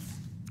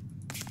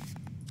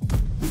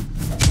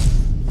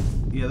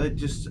 yeah,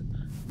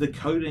 the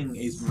coding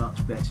is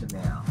much better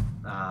now.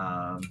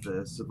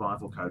 The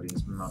survival coding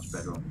is much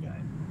better on the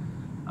game.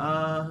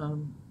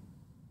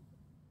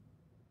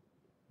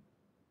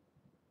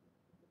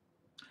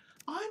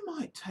 I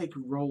might take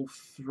roll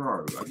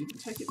throw. I didn't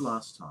take it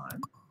last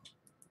time.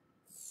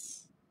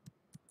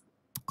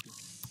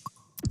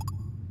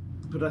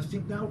 But I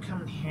think that'll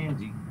come in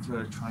handy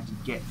for trying to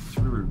get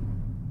through.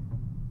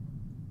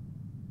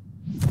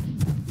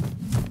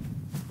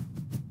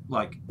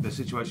 Like the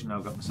situation I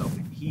got myself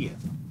in here.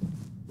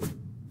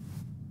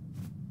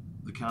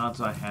 The cards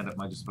I had at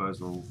my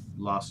disposal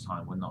last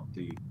time were not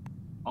the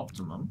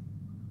optimum.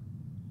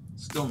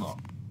 Still not.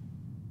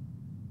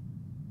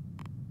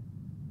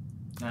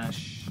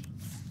 Dash,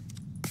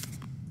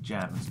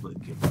 jab, and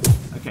split kick.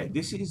 Okay,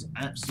 this is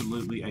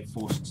absolutely a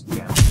forced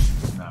damage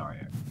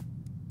scenario.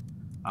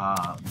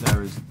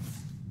 There is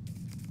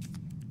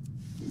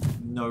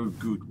no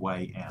good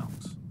way out.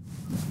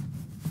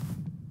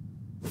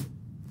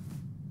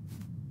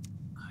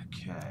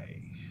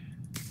 Okay.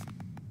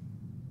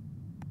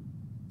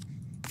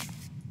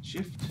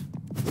 Shift.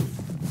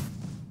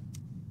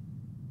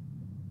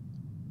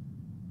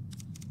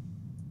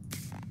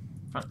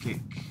 Front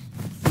kick.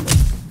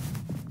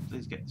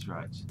 Please get this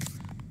right.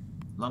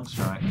 Long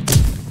strike.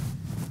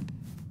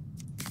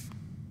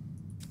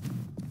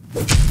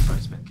 Sorry,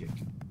 spin kick.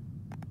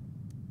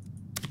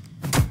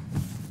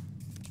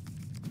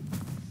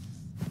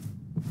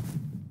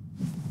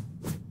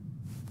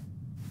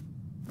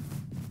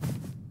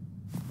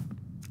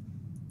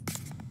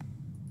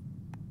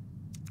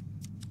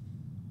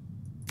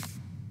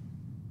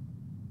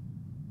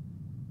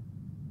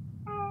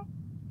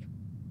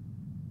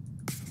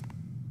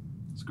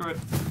 Screw it.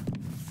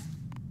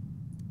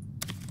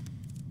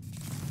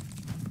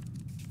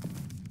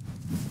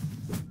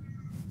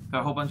 Got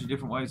a whole bunch of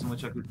different ways in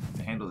which I could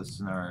handle this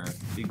scenario.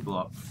 Big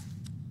block.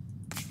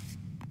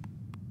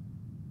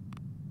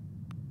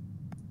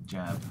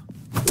 Jab.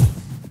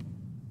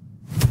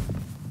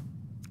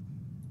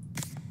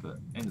 But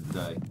end of the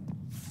day,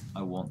 I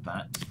I want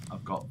that.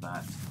 I've got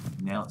that.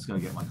 Now let's go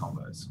get my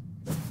combos.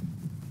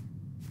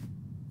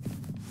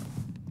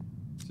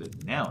 So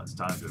now it's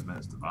time to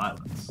administer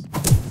violence.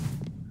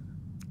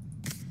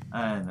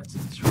 And that's a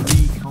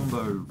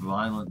 3-combo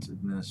violent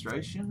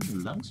administration.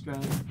 Lung strike.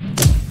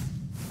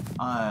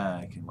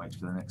 I can wait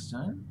for the next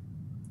turn.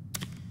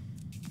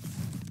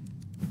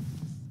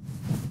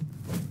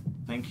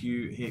 Thank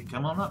you. Here,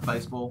 come on up,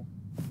 baseball.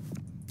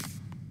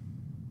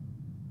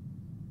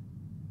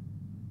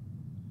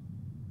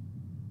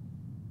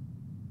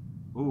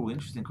 Ooh,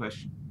 interesting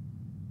question.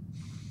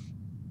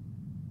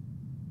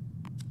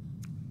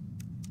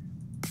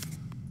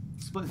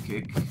 Split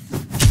kick.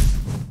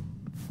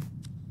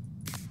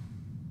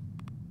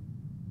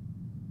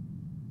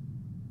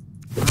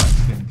 Right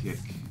spin kick.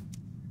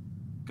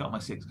 Got my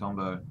 6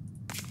 combo.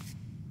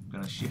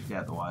 Gonna shift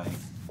out the way.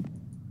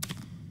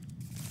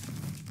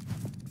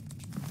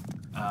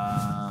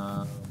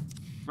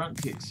 Front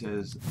kick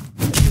says,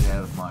 get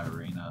out of my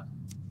arena.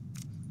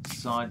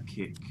 Side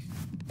kick.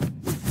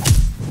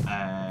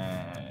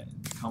 And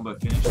combo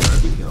finish,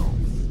 overkill.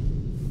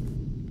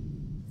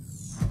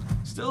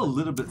 Still a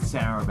little bit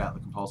sour about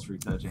the compulsory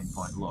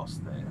 13-point loss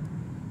there.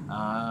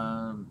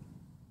 Part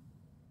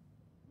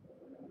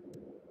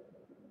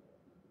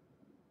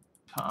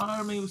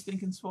of me was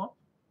thinking swap.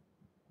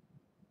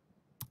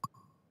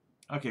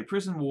 Okay,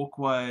 prison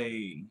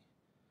walkway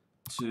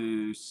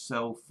to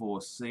cell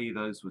 4C,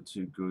 those were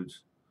too good.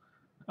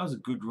 That was a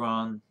good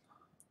run.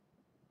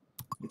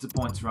 It's a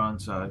points run,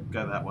 so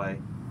go that way.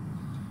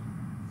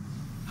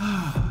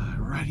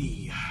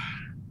 Righty.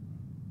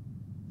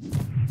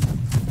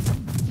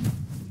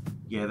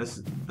 Yeah, this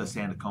is the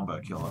standard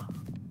combo killer.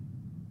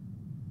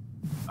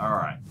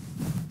 Alright.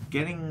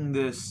 Getting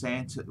the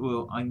Santa...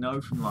 Well, I know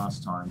from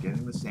last time,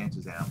 getting the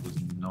Santas out was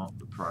not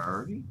the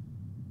priority.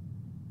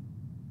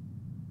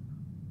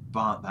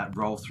 But that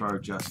roll throw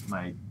just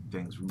made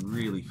things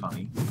really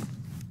funny.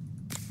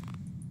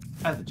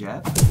 At the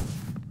jab.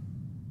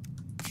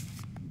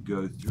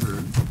 Go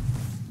through.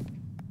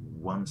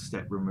 1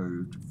 step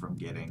removed from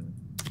getting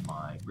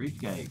my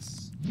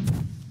briefcase.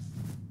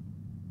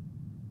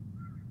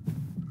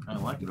 I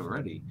like it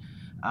already.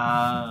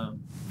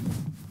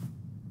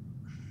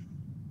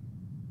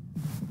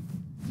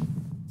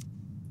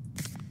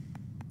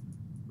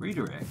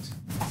 Redirect.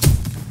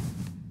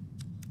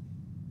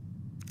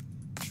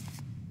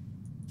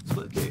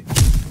 Split kick.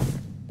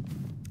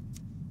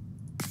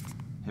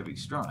 Heavy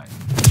strike.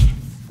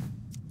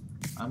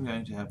 I'm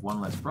going to have 1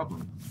 less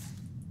problem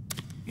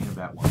in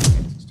about 1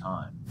 minute's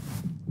time.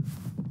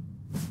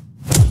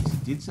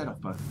 Did set off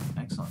both.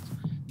 Excellent.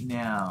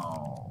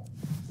 Now,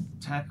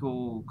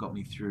 tackle got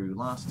me through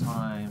last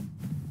time.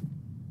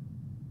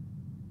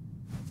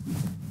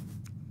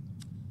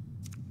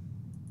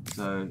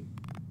 So,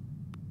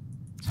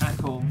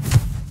 tackle,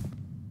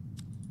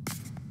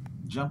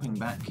 jumping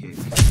back kick.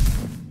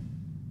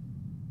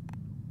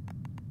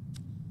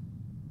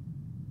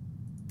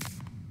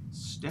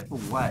 Step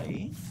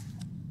away.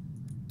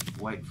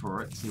 Wait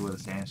for it. See where the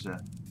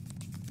Santa.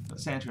 Got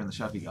Santa and the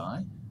Shovey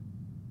guy.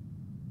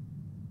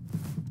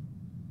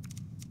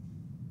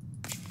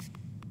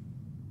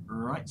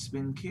 Right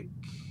spin kick.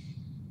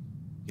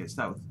 Okay,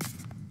 start with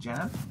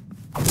jab.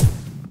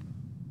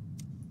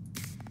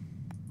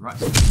 Right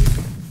spin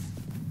kick.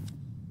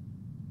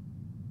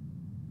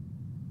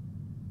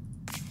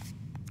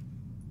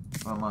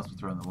 One last for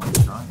throwing the long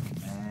strike.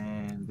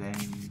 And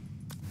then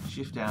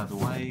shift out of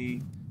the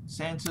way.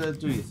 Santa,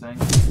 do your thing.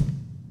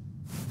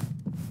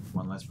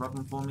 1 less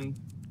problem for me.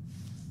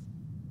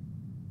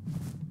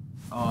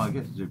 Oh, I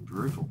get to do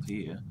brutal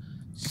here.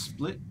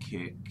 Split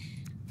kick.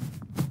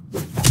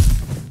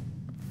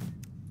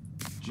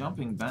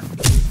 Jumping back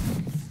kick.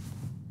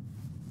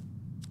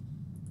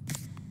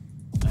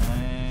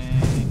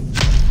 And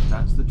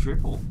that's the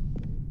triple.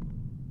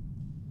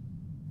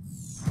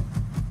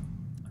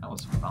 That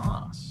was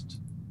fast.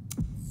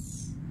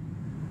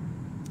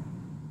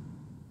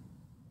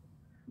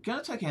 I'm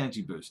going to take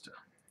Energy Booster.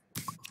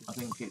 I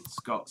think it's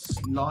got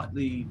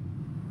slightly...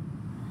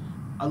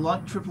 I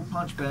like Triple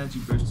Punch, but Energy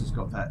Booster's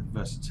got that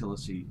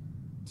versatility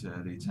to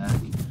the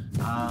attack.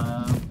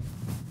 I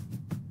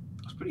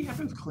was pretty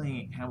happy with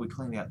how we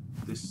cleaned out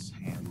this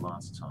hand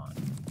last time.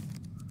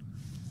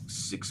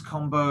 6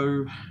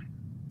 combo.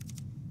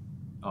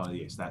 Oh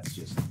yes, that's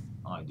just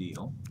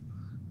ideal.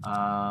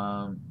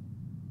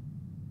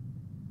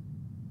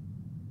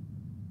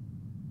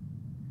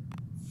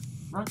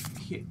 Front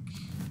kick.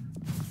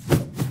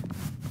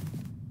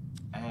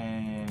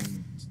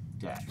 And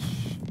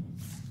dash.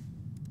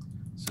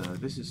 So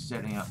this is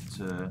setting up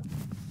to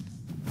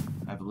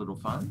have a little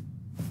fun.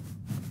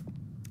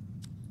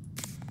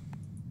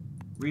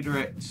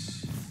 Redirect.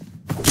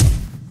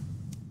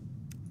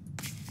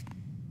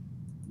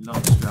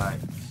 Long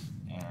strike.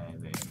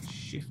 And then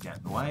shift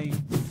out the way.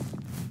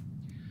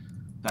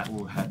 That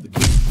will have the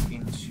kick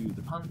into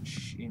the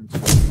punch, into...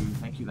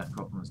 Thank you, that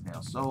problem is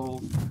now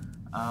solved.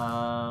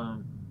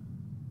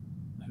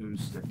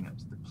 Who's stepping up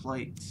to the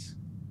plate?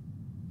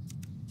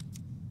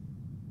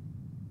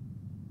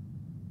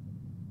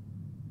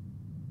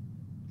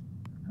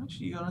 much?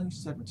 You got only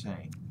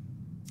 17.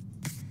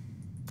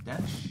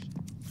 Dash.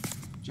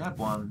 Jab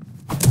 1.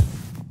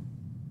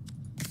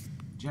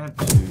 Jab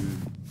 2.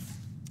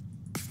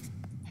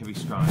 Heavy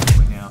strike.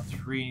 We're now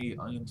 3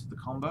 into the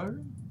combo.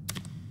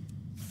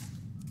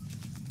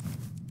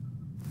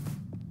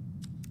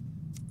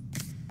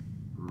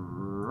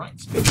 Right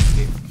spin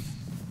kick.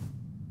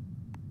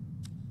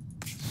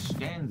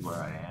 Stand where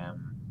I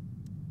am.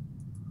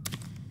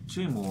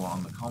 2 more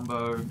on the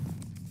combo.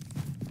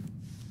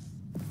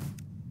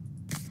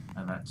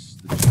 And that's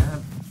the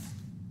jab.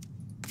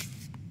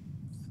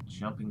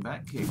 Jumping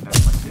back kick.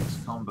 That's my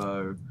 6th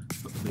combo.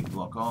 Put the big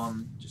block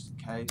on, just in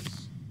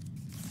case.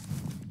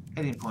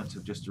 Heading points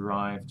have just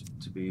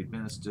arrived to be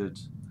administered.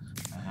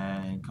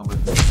 And combo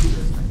says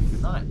thank you,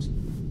 good night.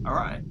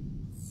 Alright,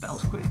 that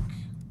was quick.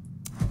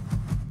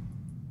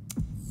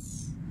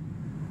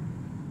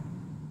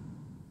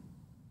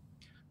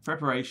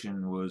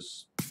 Preparation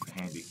was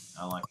handy.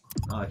 I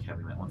like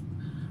having that one.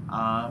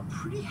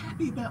 Pretty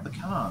happy about the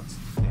cards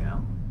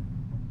now.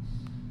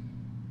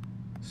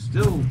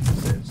 Still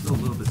a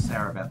little bit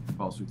sour about the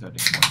Bolts through 13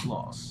 points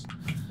loss.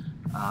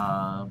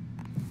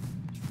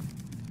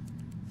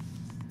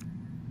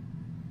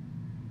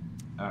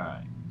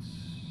 Alright.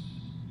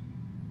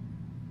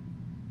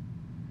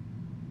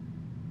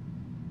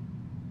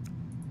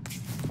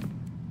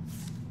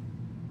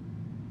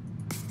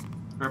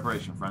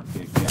 Preparation front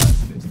kick, yeah,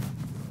 that's the best thing.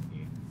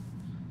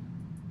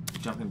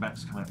 Jumping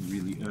back's come out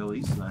really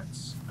early, so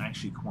that's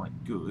actually quite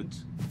good.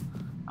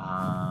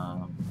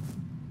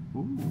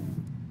 Ooh.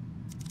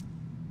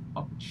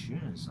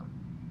 Opportunism.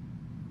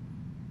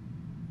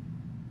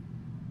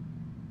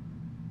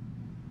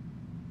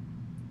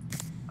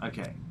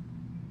 Okay.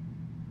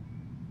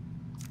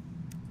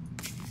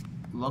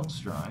 Long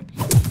strike.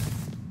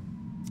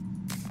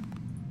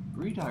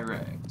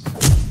 Redirect.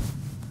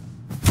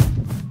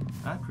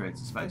 That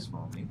creates a space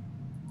for me.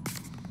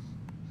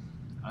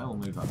 I will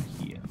move up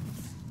here.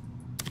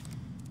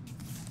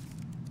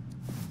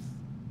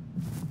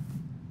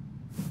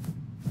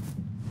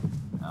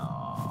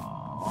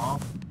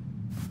 Aww.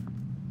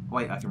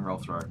 Wait, I can roll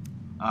throw.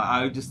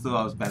 I just thought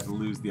I was about to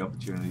lose the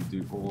opportunity to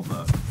do all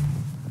the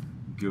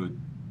good.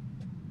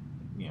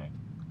 Yeah.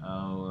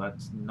 Oh,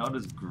 that's not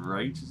as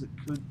great as it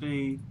could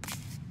be.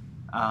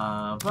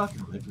 But I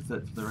can live with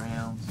it for the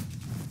round.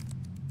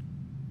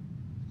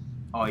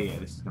 Oh yeah,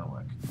 this is gonna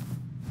work.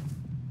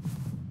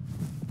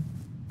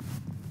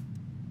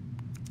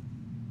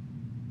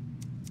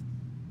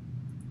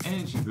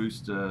 Energy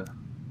booster.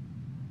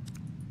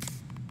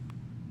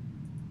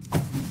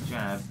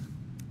 Jab.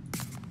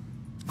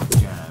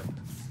 Jab.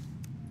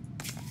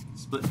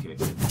 Split kick.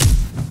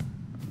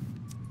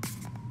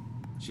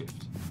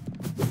 Shift.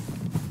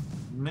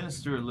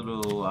 Administer a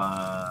little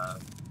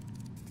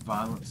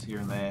violence here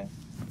and there.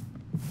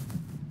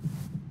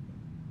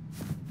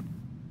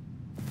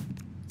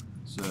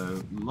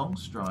 So, long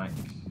strike.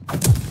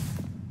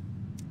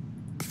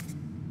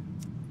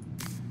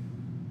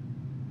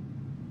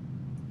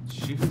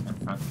 Shift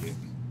and front kick.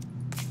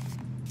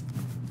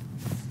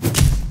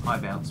 High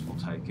bounce will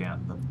take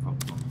out the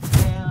problem.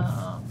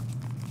 Now,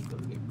 we've got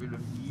to get rid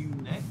of you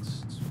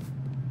next.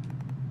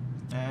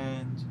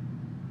 And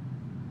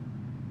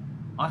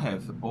I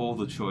have all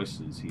the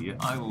choices here.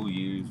 I will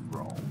use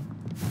roll.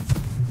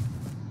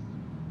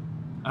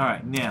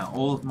 Alright, now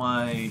all of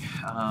my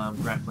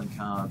grappling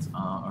cards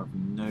are of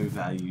no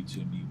value to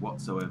me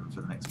whatsoever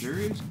for the next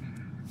period.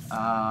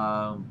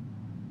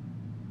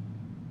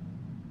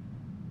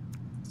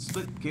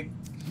 Split kick.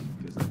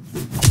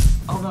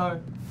 Oh no!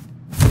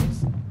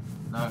 Yes.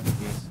 No,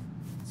 yes.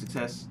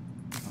 Success.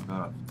 Oh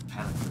god, I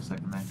panicked for a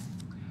second there.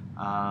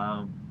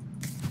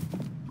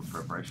 Put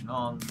preparation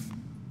on.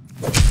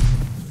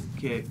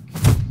 Kick.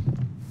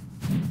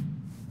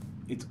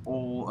 It's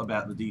all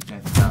about the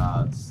defense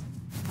cards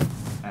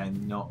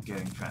and not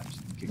getting trapped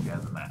and kicked out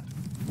of the map.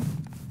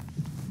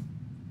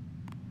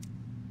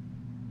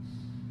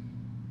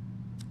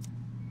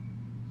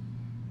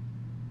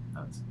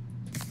 That's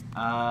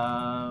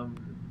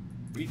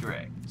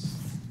redirect.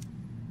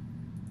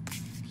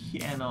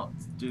 Cannot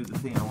do the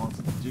thing I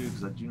wanted to do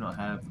because I do not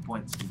have the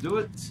points to do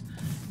it.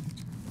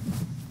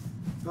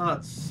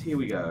 But here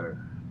we go.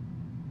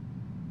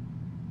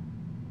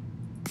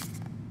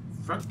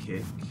 Front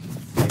kick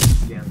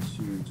takes down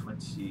to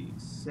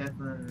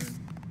 27,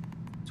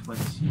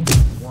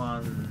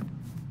 21.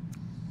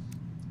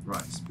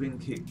 Right, spin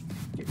kick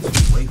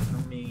gets away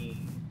from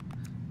me.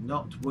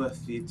 Not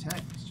worth the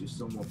attack, it's just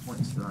some more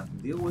points than I can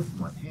deal with in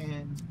one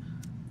hand.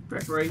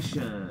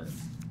 Preparation.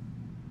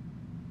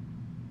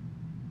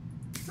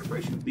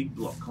 Preparation big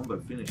block combo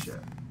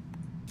finisher.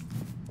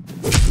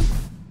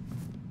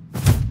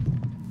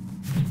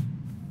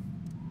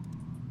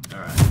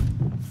 Alright.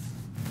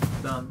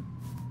 Done.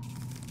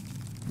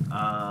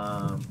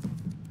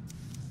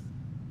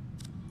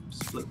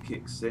 Split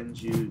kick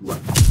sends you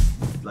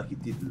like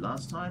it did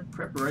last time.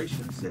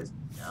 Preparation says,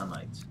 nah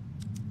mate.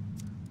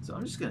 So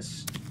I'm just going to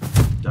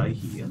stay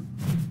here.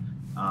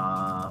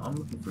 I'm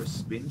looking for a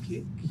spin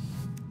kick.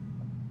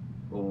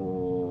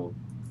 Or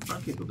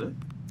front kick will do.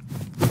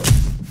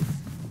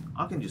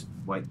 can just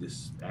wait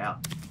this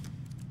out.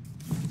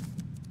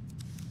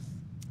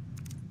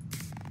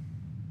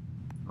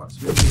 Right,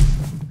 so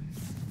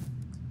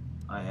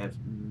I have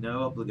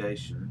no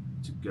obligation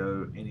to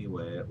go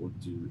anywhere or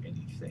do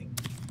anything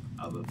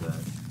other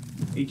than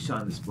each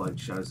time this bloke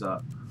shows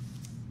up.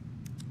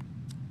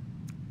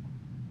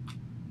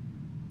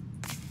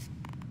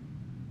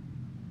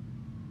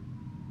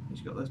 He's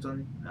got left on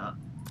you? Nah.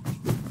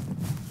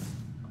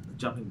 The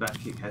jumping back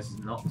kick has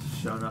not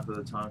shown up at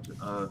the time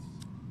of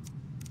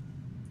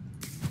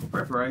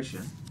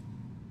preparation.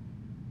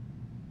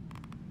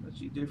 What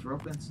do you do for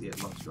offense? Yeah,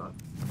 long strike.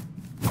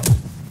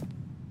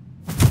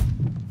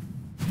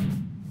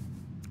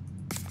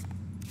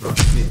 Right,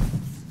 here.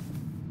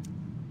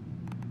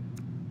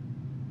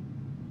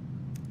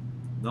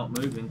 Not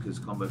moving because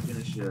combo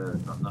finisher,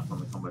 not enough on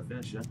the combo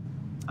finisher.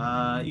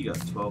 You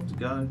got 12 to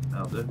go,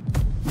 that'll do.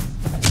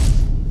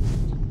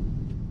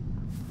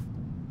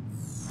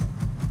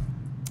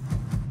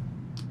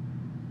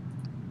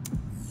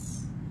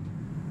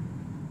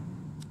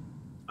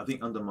 I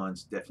think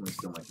Undermine's definitely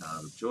still my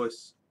card of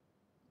choice.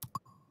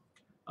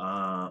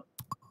 I'm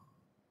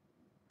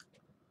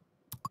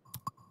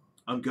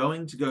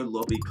going to go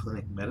lobby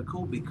clinic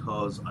medical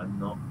because I'm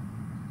not...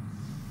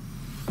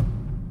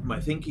 My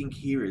thinking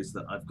here is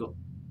that I've got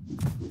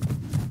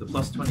the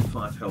plus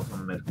 25 health on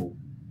the medical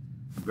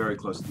very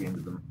close to the end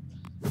of them.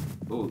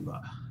 Oh,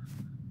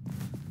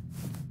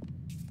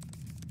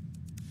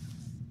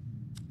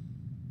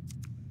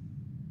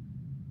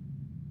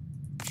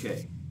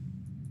 okay.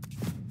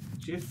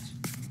 Shift.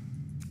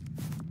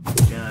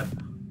 Jab.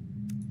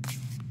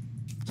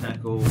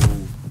 Tackle.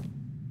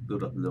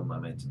 Build up a little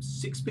momentum.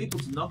 6 people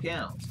to knock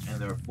out, and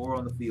there are 4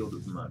 on the field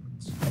at the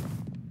moment.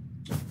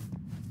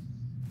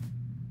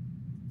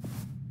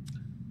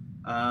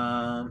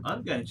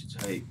 I'm going to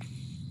take...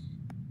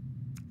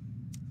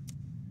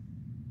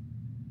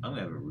 I'm going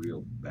to have a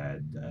real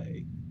bad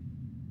day.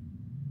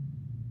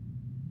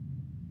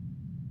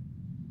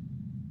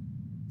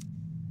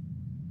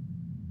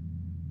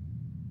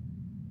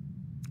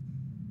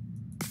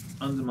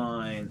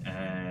 Undermine,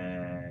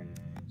 and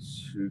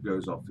who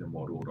goes off in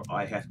what order?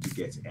 I have to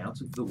get out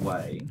of the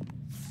way,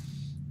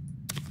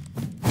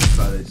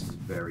 but this is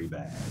very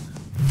bad.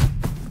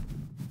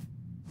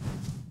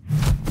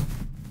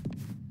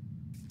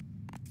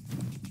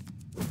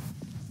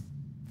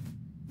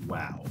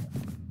 Wow,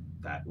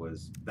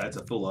 that's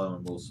a full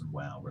Owen Wilson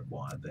wow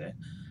required there.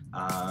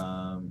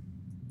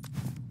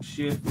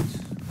 Shift,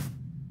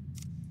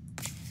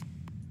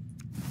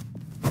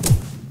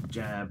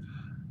 jab.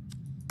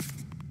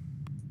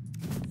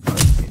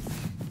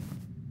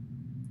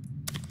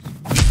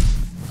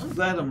 I'm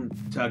glad I'm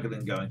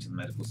targeting going to the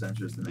medical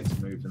center as the next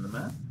move in the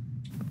map.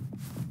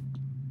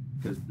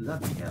 Because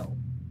bloody hell.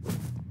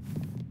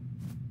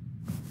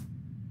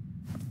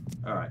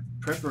 Alright,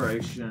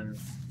 preparation.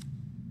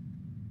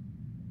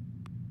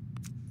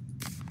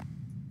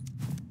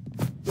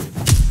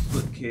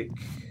 Split kick.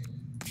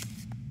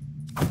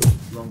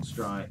 Long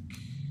strike.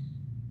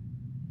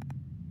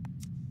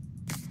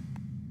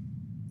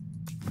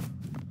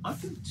 I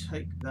can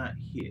take that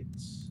hit.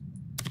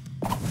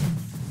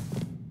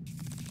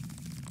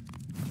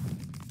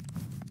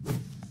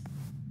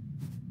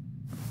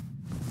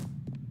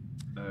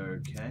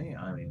 Okay,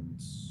 I'm in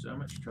so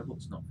much trouble,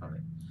 it's not funny.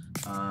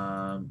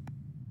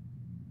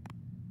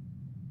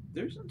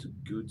 There isn't a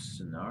good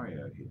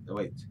scenario here. Oh,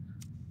 wait.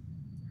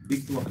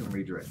 Big block and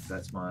redirect,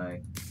 that's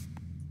my...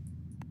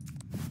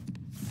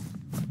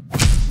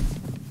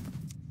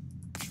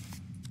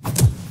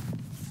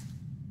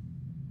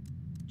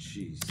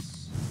 Jeez.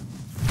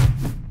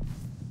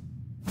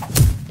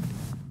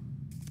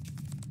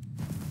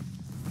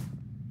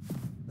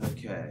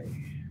 Okay.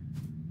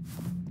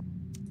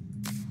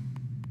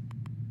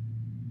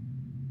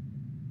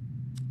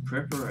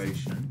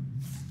 Preparation,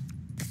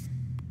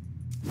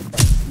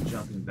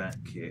 jumping back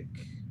kick,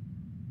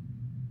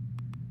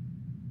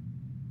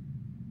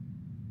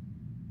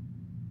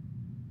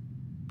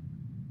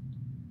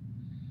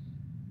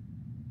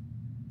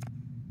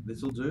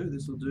 this'll do,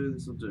 this'll do,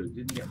 this'll do.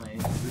 Didn't get my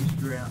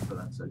anti-booster out, but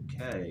that's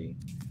okay.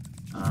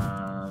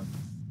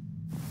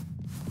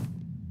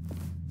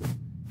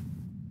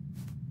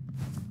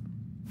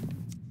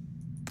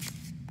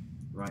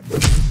 Right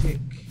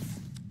kick.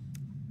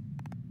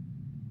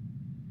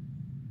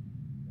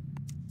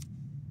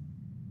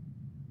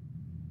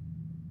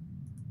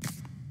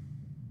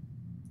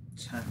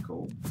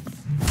 Tackle,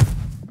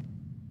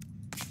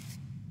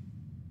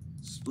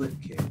 split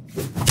kick,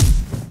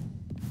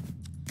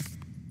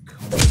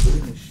 combo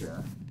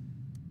finisher,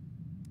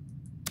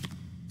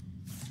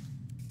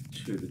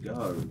 2 to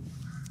go,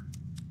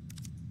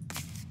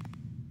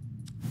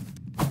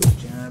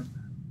 jab,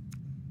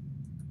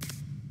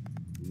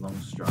 long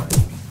strike,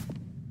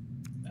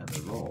 and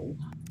the roll.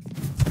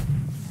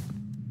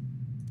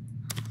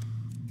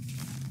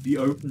 The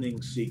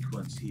opening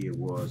sequence here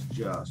was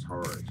just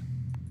horrid.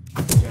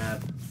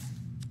 Jab.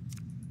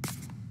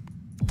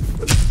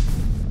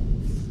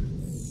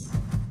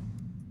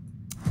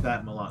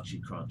 That malachi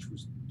crunch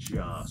was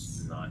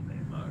just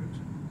nightmare mode.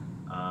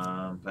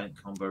 Bank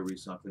combo,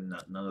 recycling,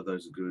 none of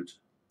those are good.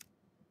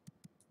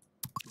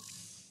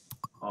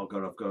 Oh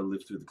god, I've got to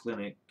live through the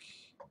clinic.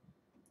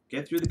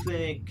 Get through the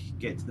clinic,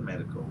 get to the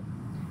medical.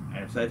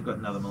 And if they've got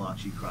another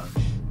malachi crunch...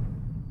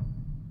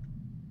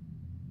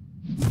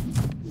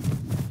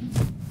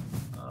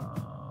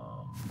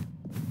 Oh,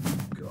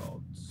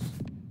 God.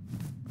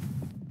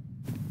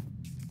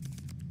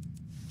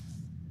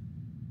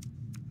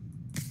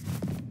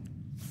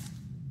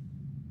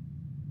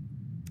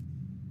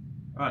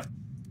 Right.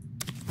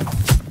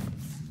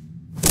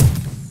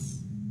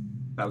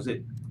 That was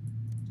it.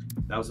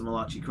 That was a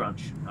malachi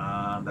crunch.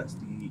 That's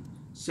the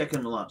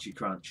second malachi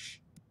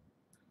crunch.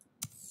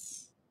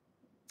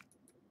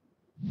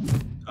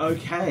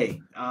 Okay.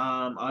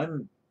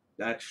 I'm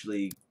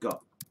actually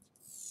got...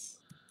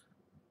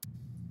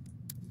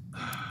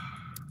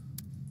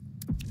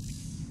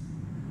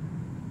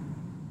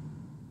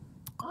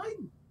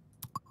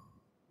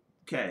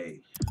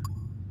 Okay.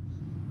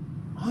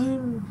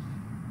 I'm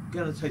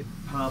gonna take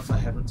paths I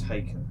haven't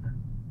taken.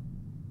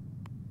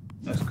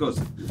 Of course,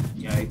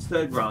 you know, it's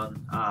third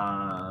run.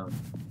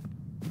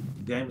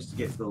 The aim is to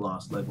get to the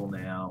last level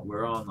now.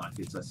 We're on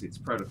iFits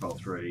Protocol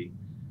 3.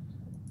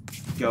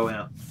 Go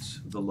out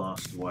the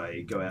last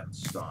way. Go out in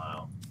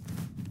style.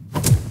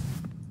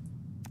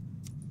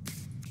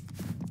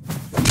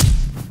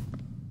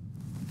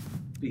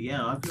 But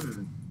yeah, I've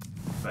been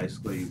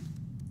basically...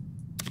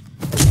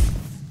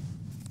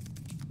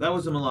 That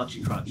was a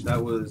malachi crunch.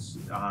 That was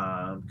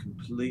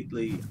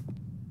completely...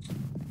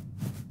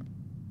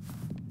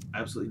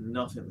 Absolutely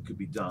nothing that could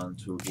be done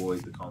to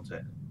avoid the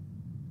content.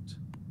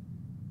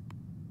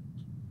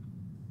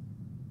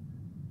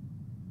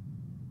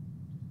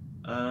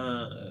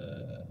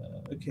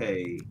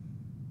 Okay.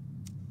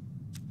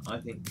 I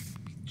think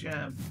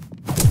jab,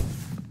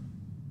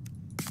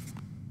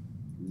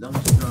 long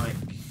strike,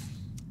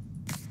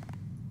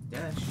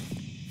 dash.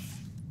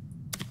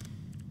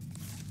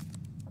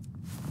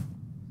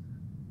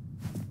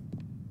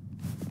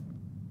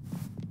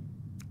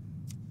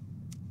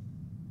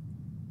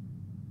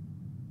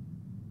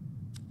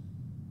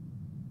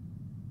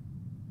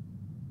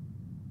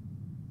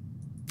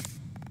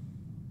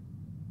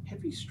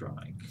 Heavy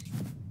strike.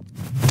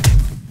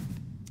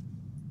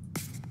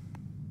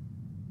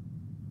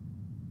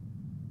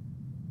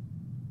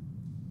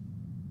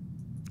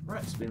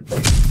 Right, spin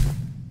kick.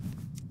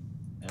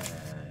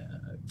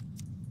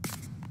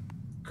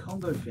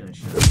 Combo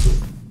finisher.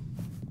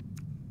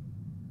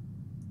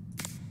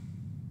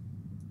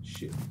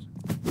 Shift.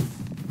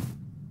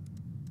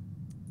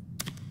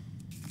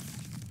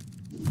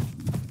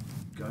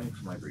 Going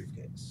for my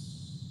briefcase.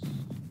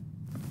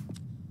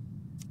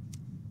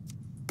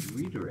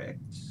 Redirect.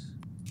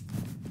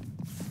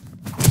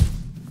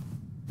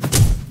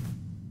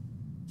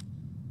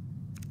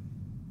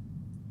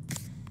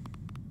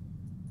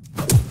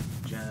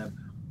 Jab.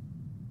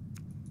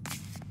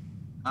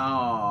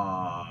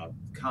 Ah,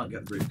 can't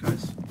get the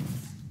briefcase.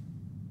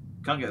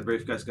 Can't get the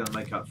briefcase. Going to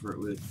make up for it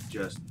with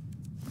just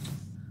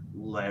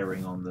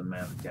layering on the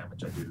amount of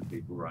damage I do to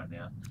people right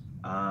now.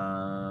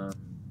 How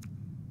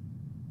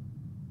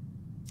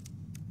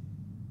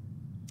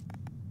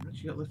much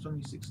you got left on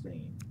your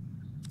 16?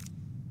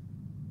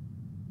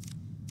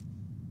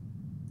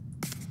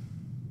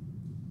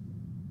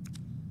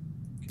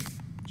 Okay,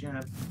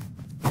 jab.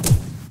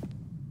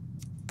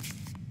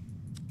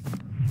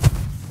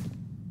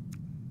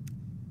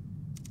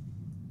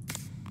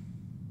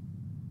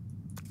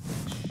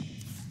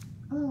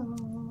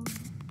 Oh.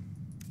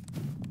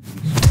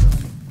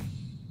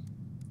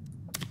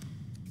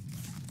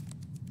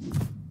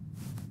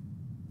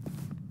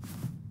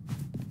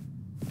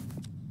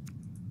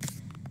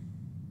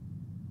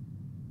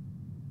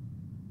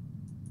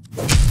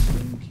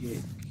 Swing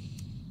kick.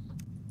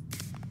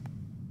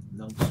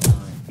 Long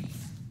strike.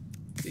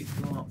 Big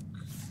block.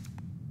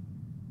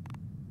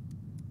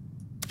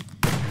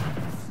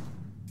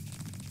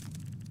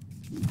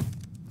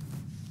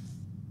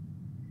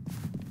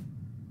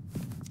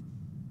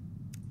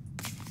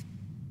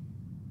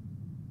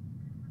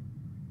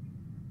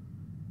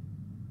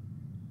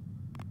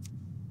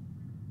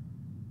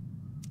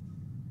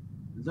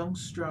 Long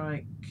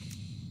strike.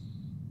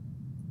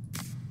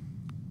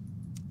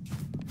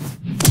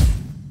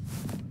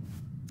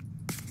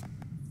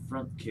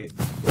 Front kick.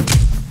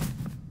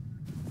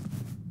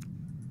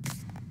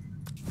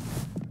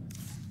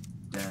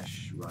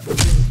 Dash right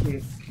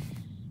kick.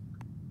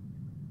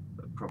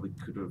 But probably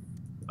could have.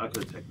 I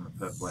could have taken the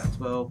purple out as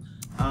well.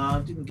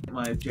 Didn't get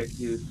my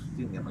objective.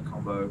 Didn't get my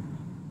combo.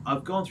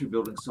 I've gone through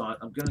building site.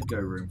 I'm going to go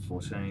room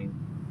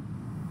 14.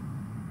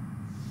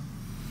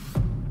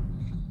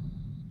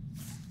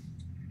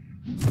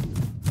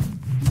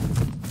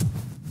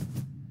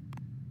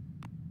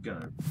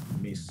 Gonna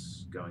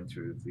miss going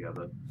through the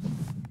other.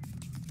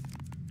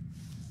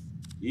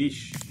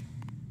 Yeesh.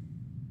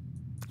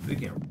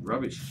 Speaking of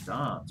rubbish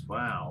starts,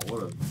 wow,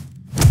 what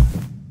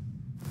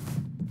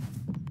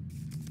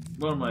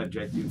are my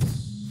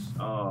objectives?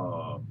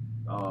 Oh,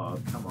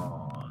 come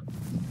on.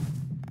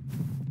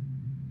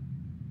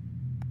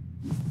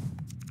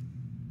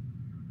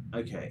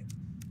 Okay.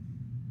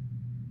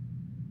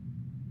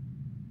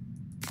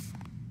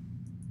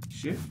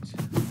 Shift.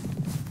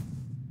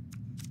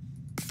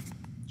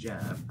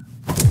 Jab.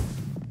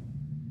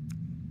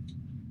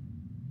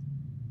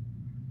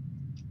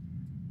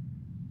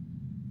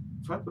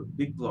 If I put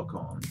big block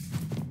on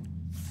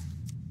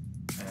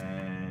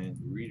and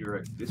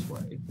redirect this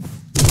way,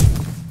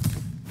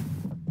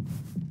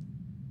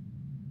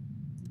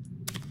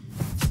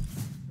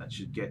 that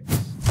should get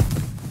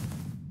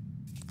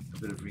a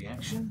bit of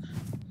reaction.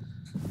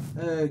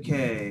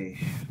 Okay.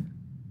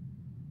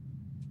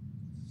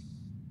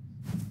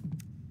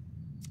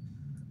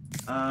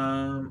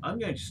 I'm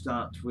going to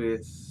start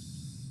with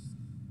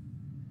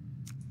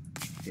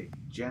a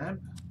jab.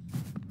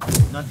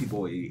 Nutty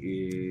Boy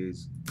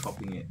is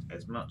copying it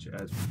as much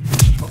as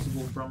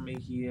possible from me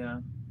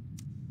here.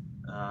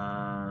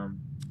 I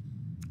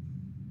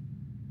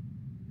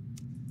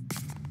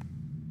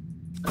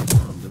just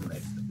want to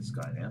eliminate this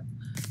guy now.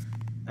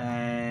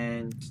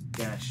 And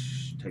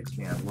dash takes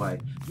me out of the way.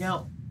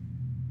 Now,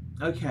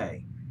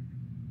 okay.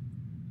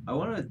 I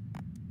want to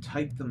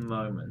take the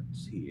moment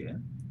here.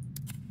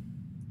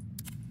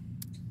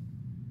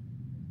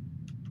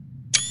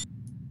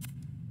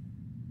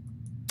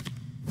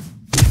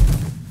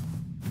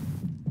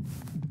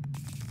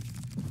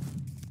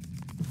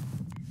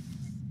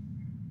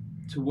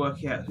 To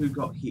work out who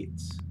got hit.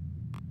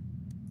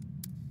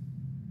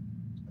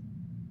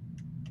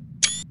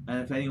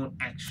 And if anyone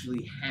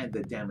actually had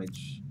the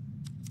damage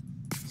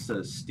sort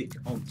of stick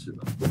onto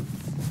them.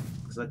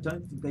 Because I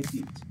don't think they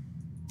did.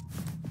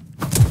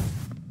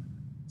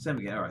 Same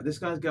again. Alright, this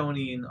guy's going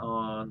in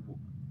on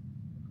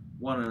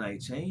 1 and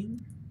 18.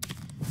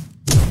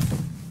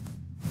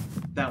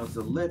 That was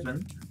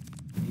 11.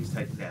 He's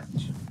taking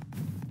damage.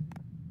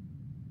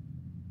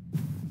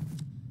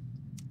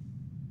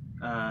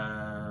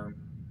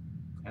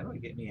 How do I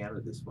get me out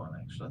of this one,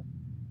 actually?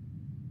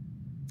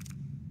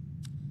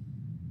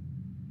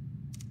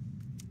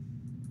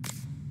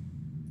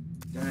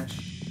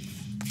 Dash.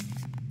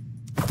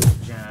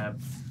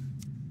 Jab.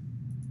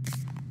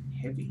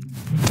 Heavy.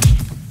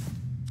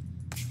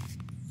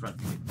 Front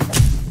kick.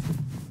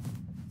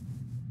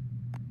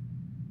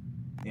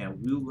 Now,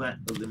 will that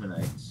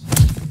eliminate?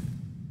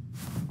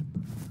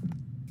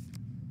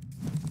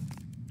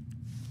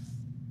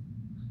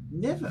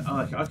 Never.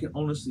 Oh, I can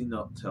honestly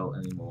not tell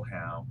anymore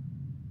how.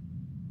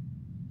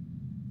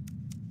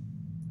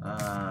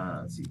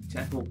 Let's see.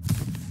 Tackle.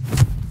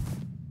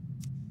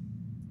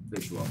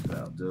 Big block,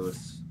 that'll do it.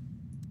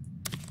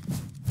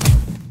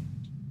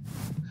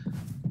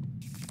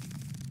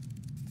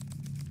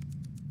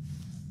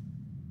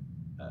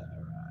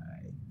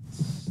 Alright.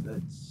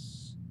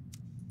 Let's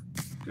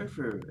go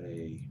for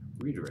a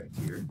redirect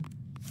here.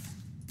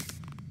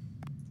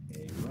 A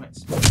right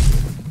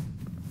space.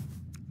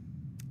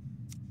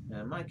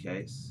 Now in my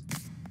case,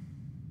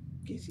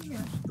 getting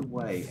out of the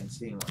way and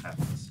seeing what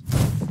happens.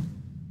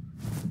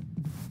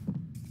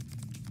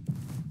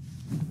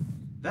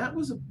 That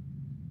was a...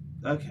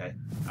 Okay,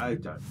 I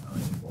don't know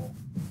anymore.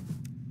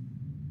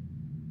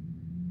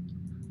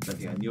 Don't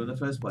think I knew in the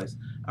first place.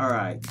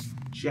 Alright,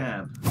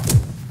 jab.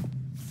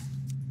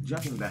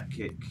 Jumping back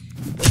kick.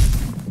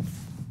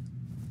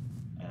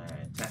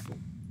 And tackle.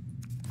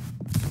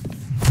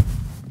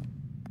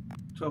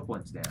 12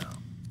 points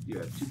down. You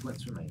have 2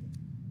 points remaining.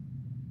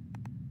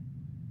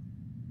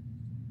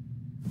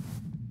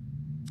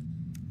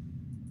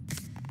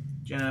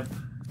 Jab.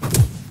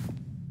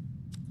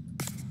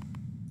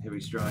 Heavy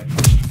strike.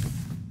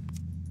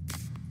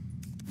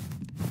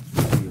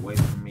 Stay away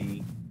from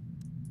me.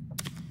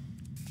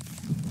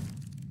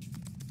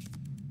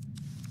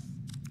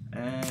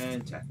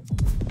 And tackle.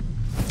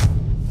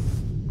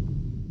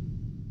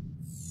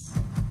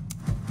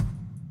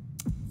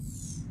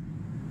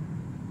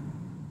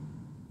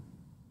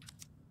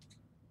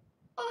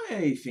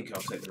 I think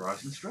I'll take the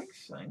rising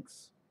strength,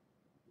 thanks.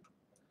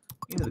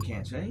 Into the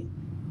canteen.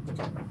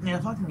 Now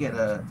if I can get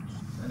an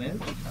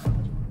energy card.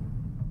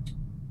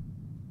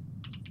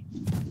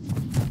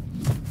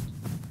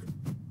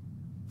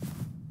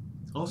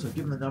 Also,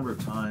 given the number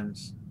of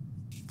times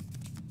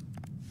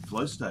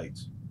flow state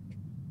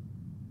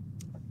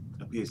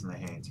appears in the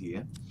hand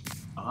here,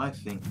 I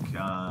think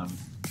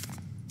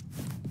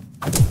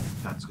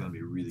that's going to be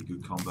a really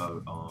good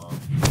combo on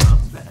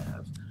to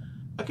have.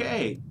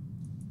 Okay,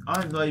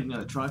 I'm not even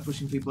going to try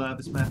pushing people out of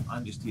this map.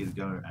 I'm just here to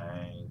go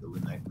and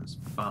eliminate them as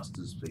fast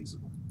as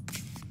feasible.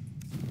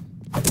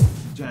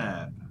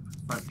 Jab,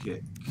 front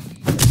kick,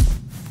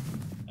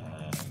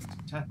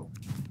 and tackle.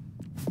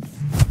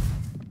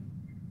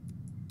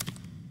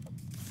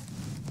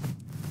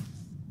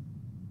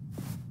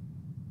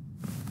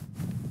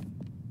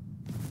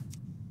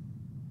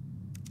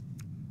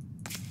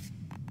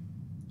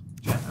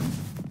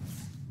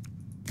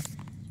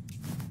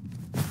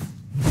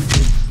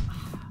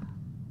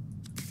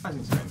 I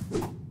think so.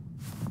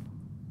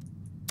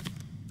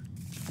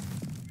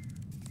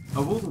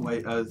 Of all the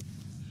way,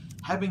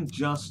 having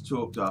just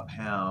talked up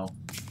how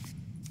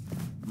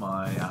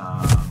my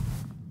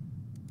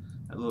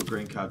that little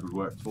green card would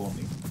work for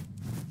me,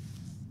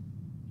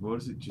 What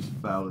does it just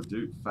fail to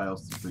do? It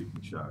fails to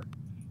freaking show.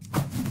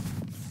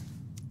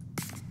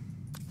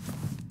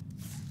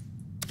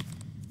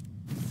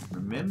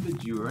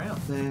 Remembered you were out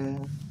there.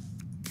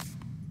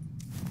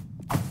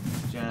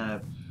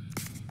 Jab.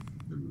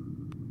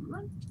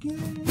 Okay.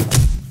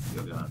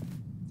 You're gone.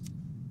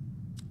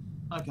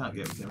 I can't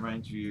get within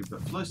range of you,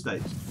 but flow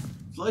state.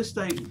 Flow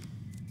state.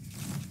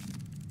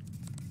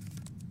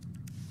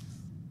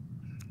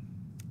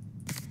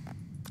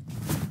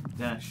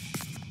 Dash.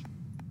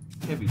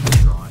 Heavy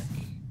strike.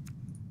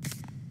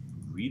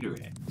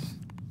 Redirect.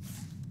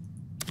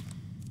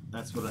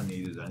 That's what I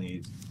needed. I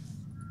need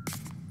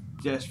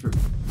desperate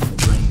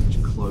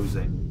range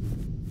closing.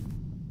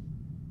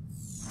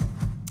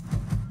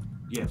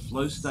 Yeah,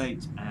 flow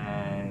state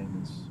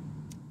and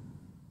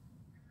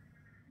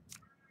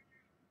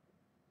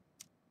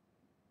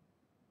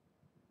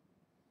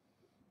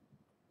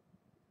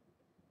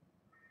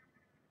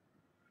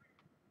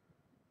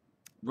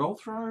roll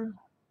throw.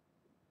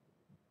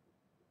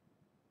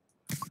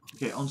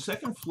 Okay, on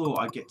second floor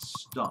I get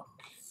stuck.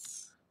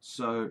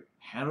 So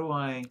how do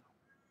I...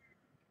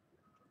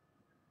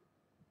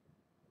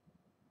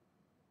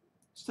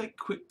 Let's take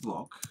quick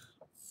block.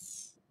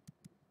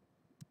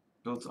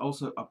 But let's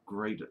also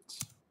upgrade it.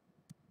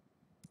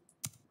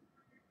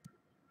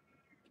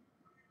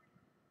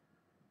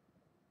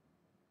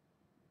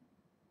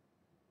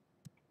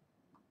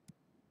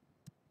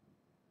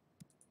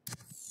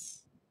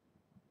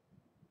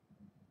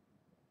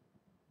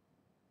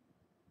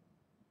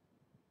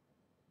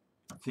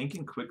 I'm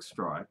thinking quick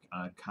strike.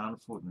 I can't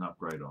afford an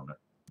upgrade on it.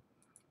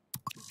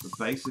 But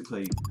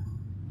basically,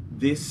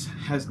 this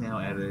has now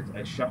added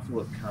a shuffle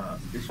of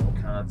cards, additional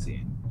cards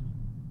in,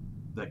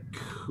 that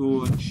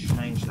could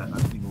change that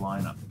opening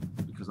lineup,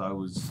 because I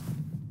was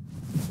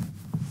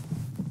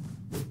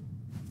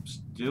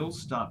still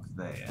stuck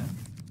there.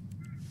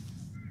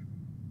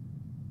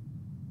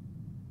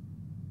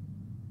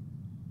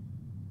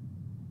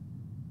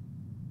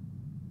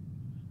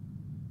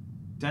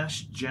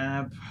 Dash,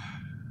 jab.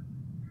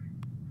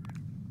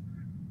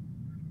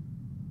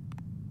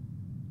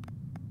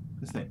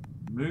 This thing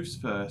moves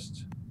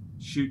first,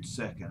 shoots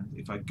second.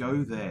 If I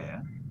go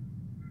there,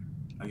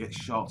 I get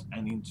shot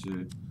and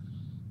into...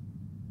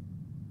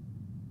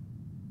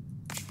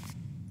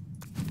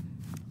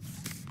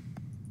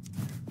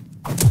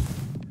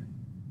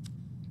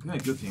 The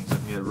good thing is I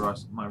can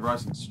get my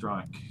rising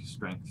strike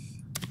strength.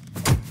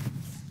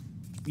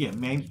 Yeah,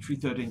 mandatory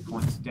 13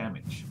 points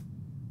damage.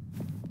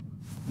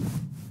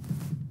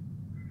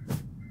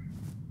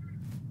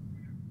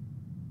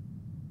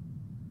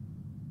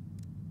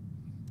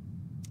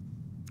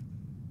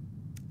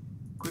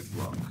 Quick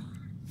block.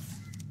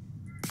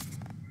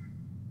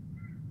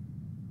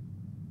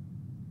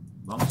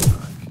 Long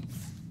strike.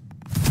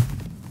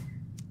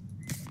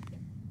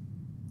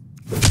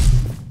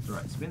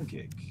 Right, spin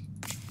kick.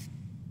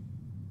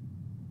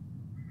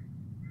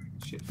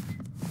 Shift.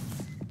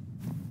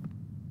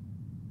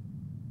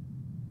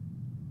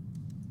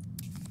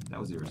 That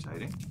was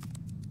irritating.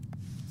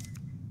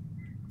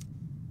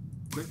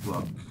 Quick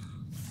block.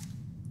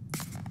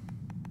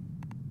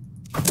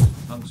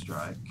 Long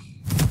strike.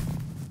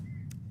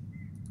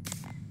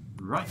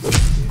 Right kick.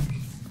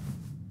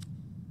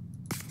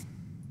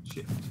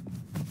 Shift.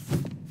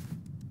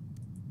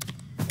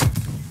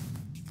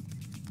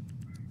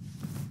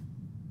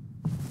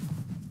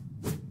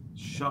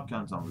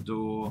 Shotguns on the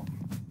door.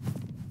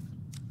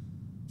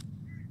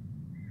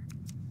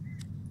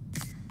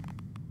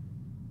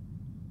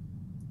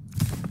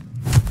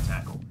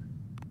 Tackle.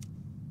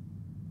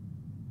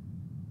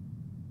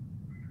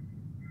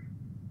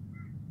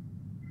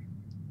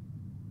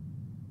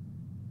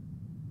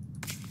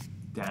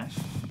 Dash.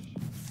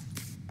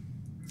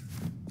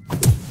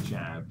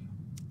 Jab.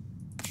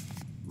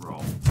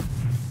 Roll.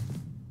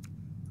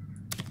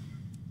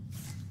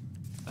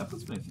 That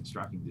puts me within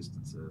striking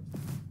distance of...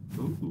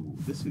 Ooh,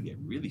 this could get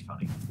really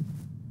funny.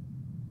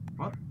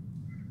 What?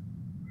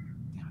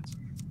 Damn it.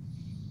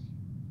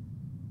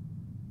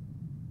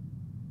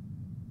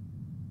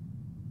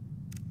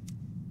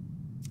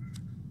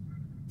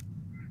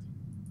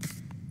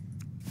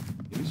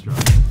 Heavy strike.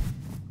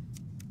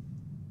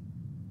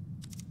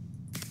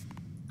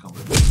 Combo.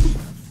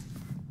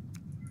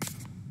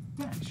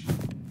 Dash.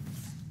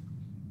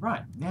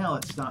 Right, now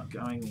let's start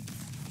going...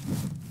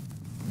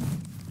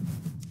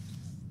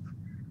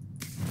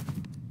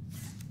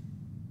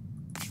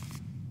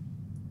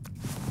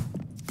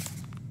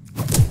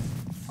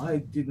 I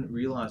didn't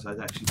realise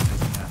I'd actually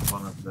taken out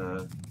one of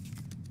the...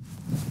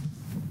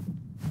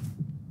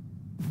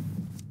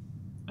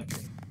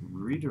 Okay,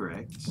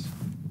 redirect.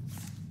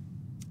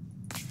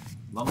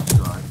 Long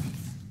strike.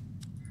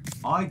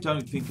 I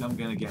don't think I'm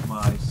going to get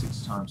my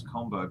 6 times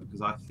combo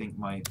because I think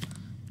my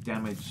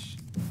damage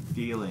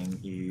dealing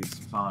is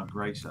far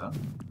greater.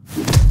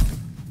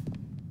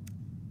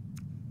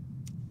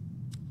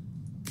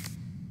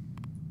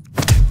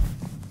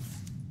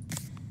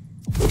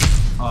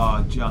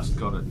 Oh, just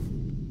got it.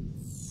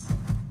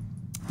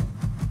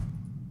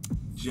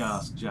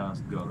 Just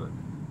got it.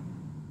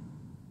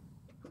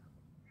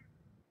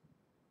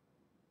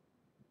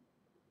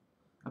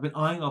 I've been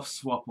eyeing off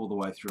swap all the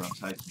way through. I'm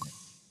taking it.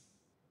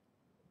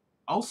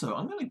 Also,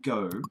 I'm going to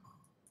go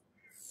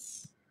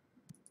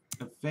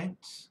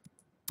event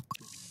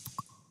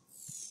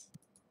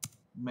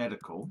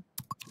medical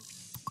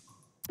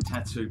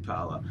tattoo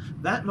parlor.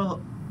 That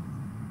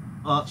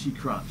malachi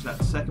crunch,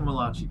 that second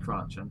malachi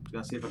crunch. I'm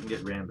going to see if I can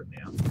get around it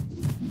now.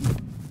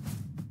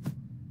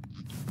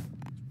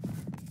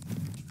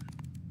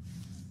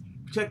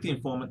 Protect the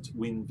informant to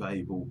win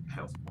valuable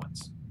health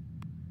points.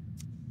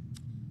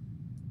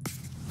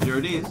 Here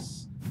it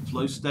is.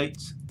 Flow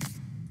state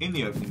in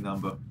the opening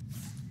number.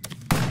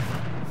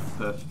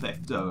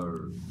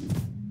 Perfecto.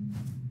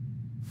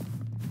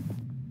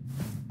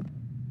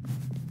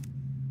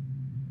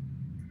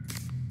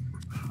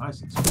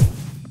 iSits.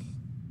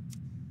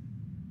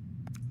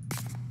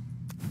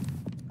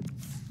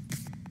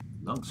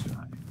 Long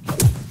strike.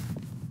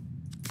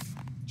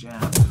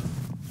 Jab.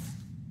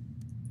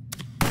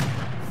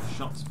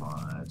 Shots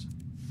fired.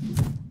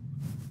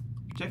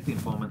 Protect the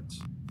informant.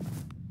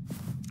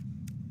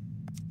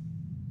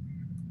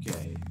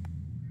 Okay.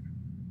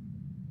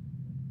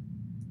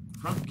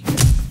 Front kick.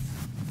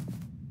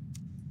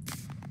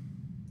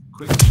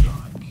 Quick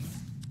strike.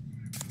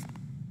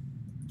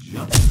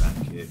 Jump back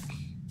kick.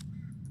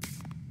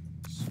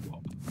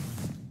 Swap.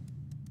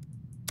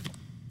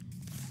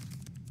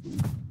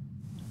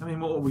 I mean,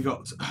 what have we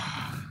got?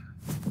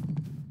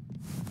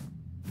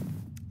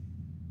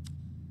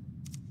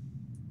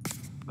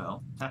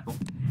 Well, tackle.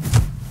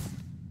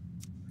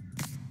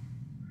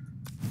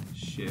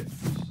 Shift.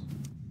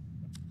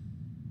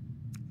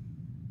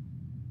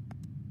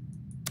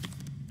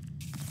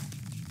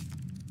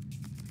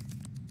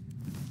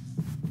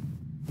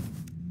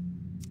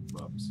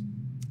 Whoops.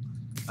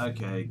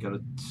 Okay,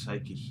 gotta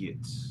take a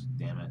hit.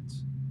 Damn it.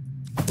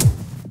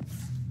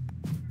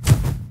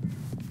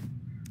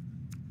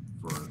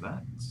 For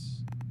that.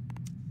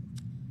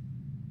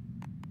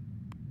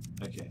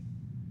 Okay.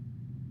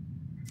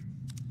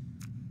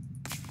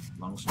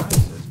 Long strike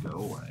says go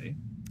away.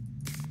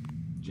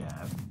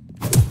 Jab.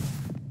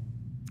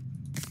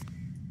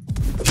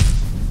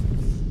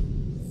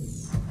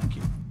 Thank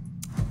you.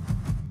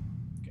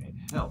 Okay,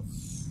 health.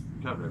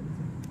 Cover everything.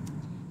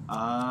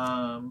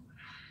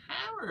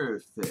 Hammer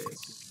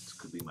Fist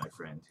could be my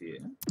friend here.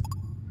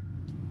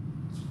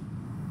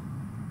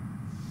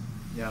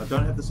 Yeah, I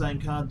don't have the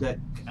same card deck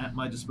at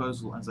my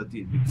disposal as I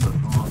did because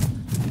I've gone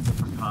a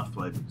different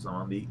pathway because I'm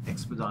on the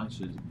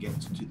expedited to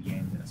get to the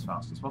end as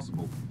fast as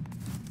possible.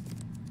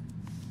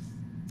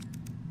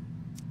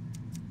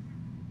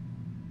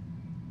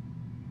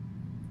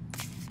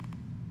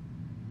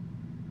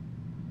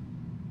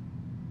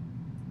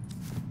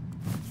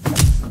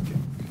 Okay.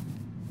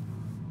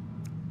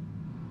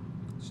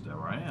 Stay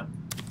where I am.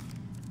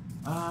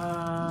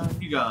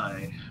 New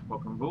guy,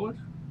 welcome aboard.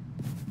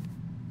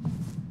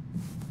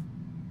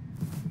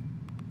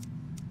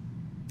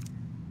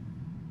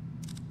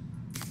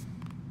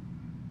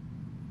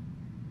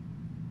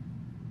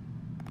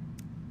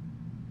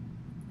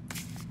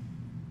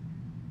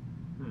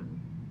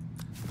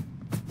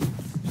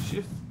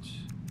 Shift,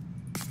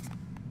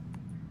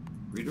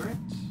 redirect,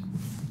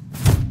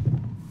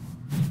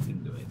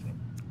 didn't do anything.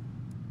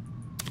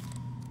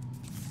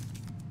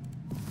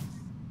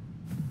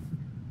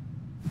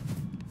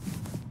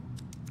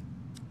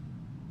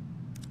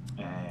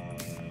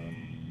 And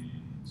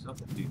it's not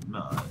going to do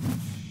much,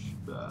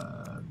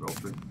 but roll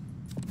through.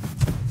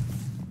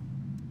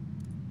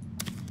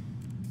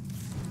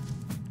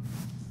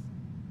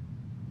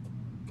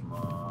 Come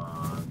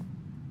on.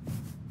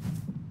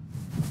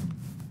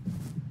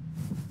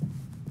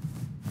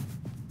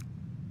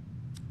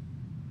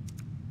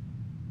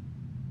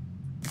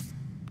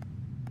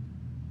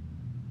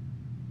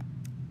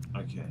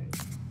 Okay.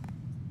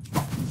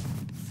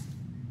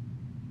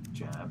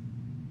 Jab.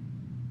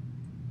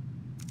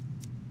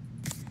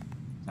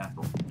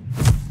 Tackle.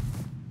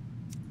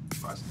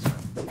 Rise and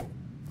strength.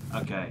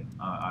 Okay,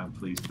 I'm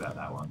pleased about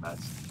that one.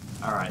 That's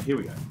alright, here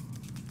we go.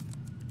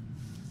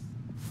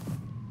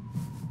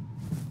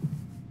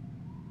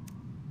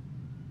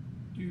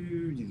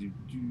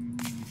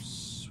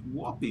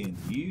 Swap in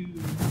you.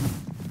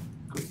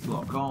 Quick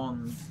block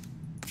on.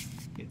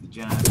 Hit the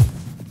jab.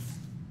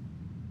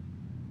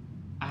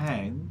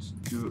 And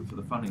do it for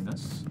the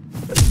funniness.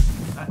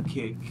 That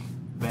kick,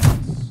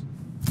 bounce,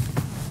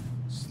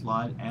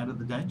 slide out of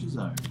the danger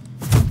zone.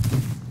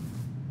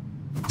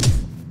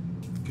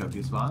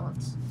 Copious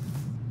violence.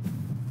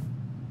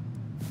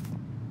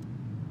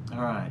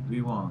 Alright,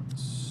 we want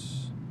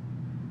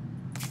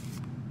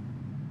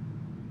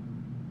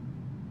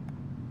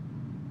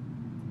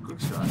quick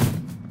strike.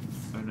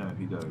 Oh no,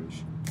 he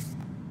doge.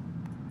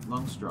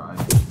 Long strike.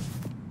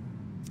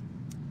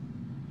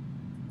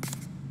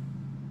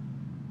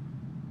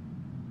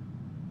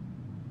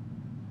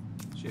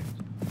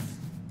 Shift.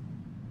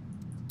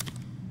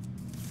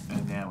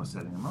 And now we're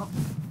setting them up.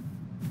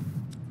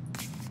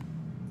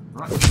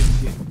 Right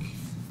kick.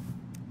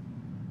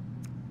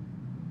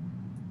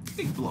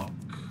 Big block.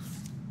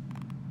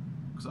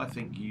 Because I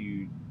think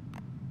you...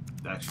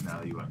 Actually,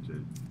 no, you won't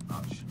do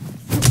much.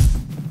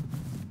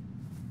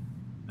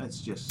 Let's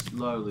just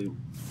slowly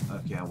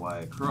work our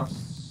way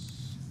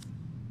across.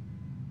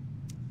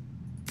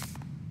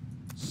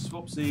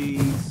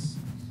 Swapsies.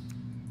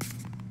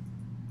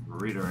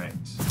 Redirect.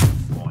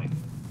 Point.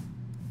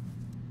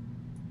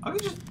 I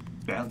could just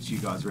bounce you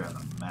guys around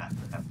the map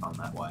and have fun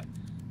that way.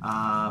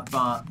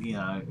 But, you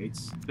know,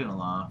 it's been a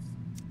laugh.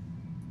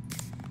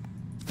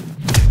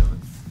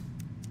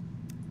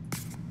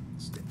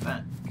 Step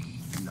back.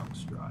 Long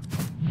strike.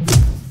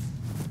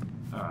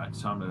 Alright,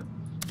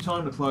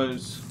 time to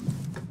close.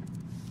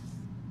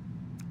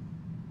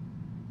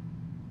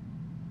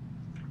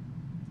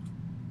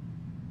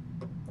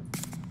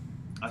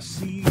 I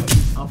see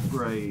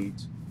upgrade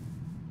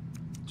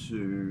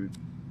to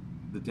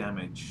the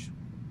damage.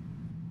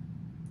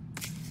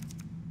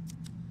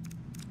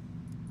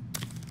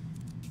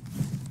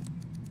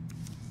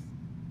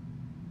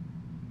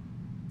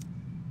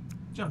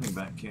 Jumping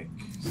back kick,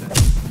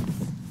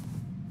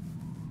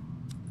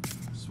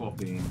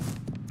 swapping,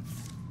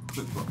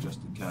 quick block just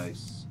in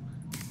case,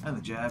 and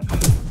the jab.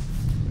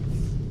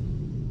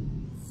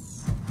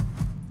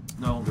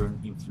 No longer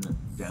an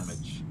infinite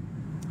damage.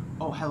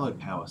 Oh, hello,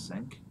 power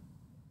sink.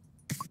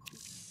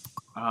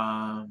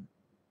 Well,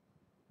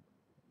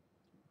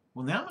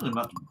 now I'm in a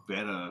much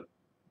better.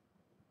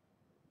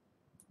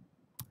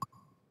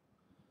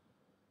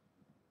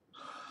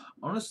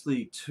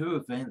 Honestly, 2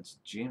 events,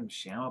 gym,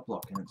 shower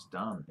block, and it's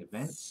done.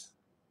 Events.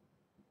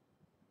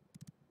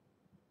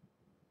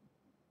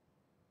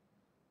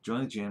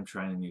 Join the gym,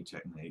 train a new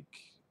technique,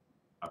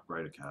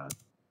 upgrade a card.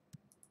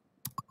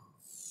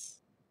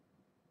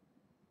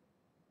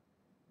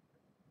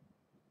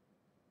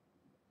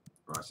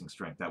 Rising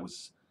strength. That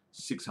was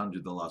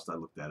 600 the last I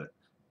looked at it.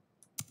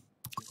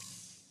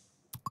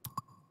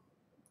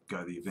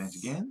 Go the event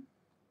again.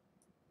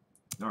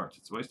 Alright,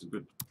 it's a waste of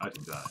good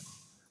item time.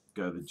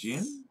 Go the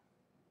gym.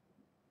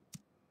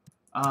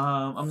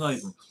 I'm not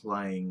even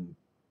playing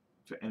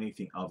for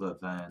anything other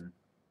than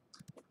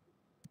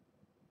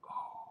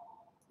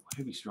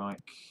heavy strike.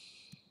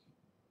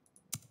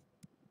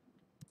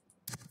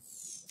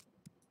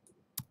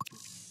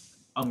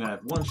 I'm gonna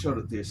have one shot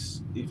at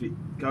this. If it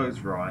goes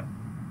right,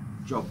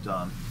 job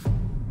done.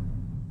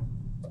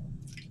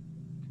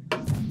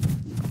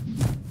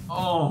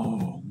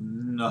 Oh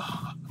no,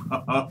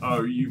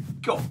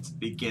 you've got to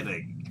be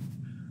kidding.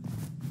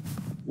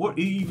 What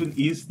even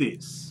is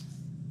this?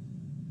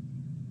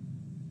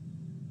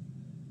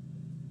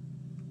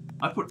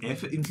 I put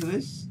effort into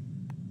this?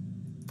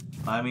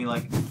 I mean,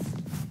 like,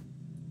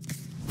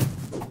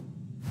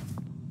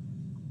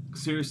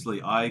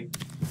 seriously, I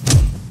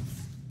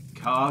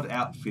card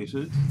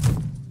outfitted.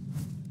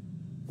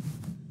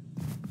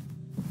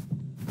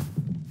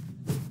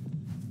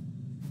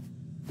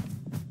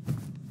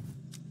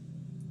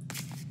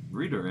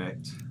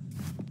 Redirect.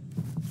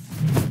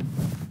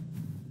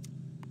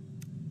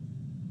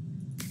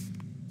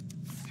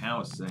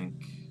 Power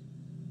sync.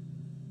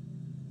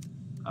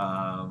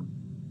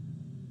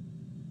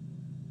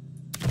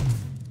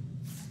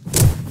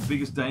 The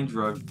biggest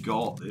danger I've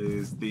got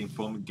is the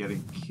informant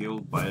getting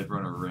killed by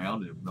everyone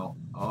around him, not...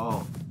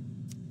 Oh.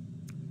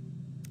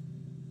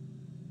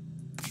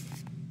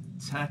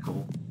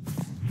 Tackle.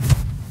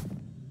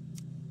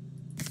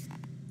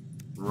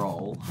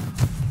 Roll.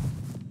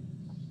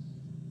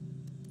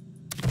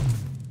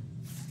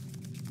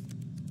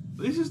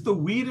 This is the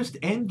weirdest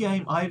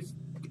endgame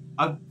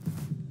I'm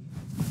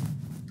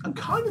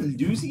kind of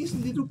losing this a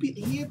little bit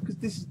here, because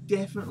this is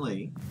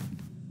definitely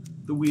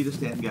the weirdest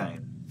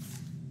endgame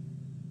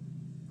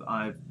that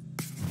I've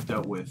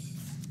dealt with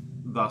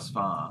thus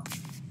far.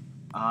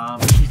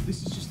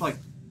 This is just like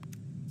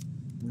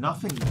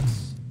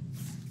nothingness.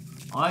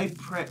 I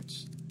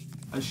prepped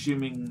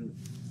assuming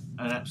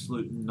an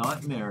absolute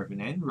nightmare of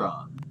an end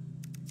run,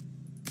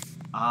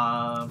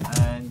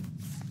 and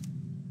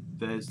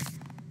there's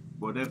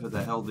whatever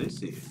the hell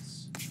this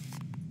is.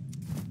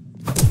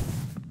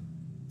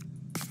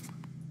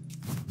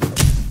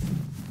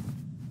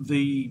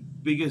 The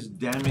biggest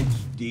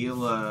damage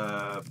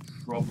dealer,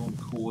 problem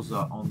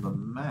causer on the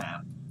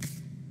map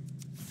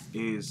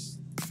is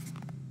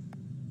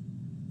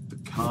the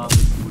card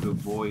that you would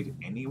avoid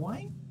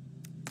anyway.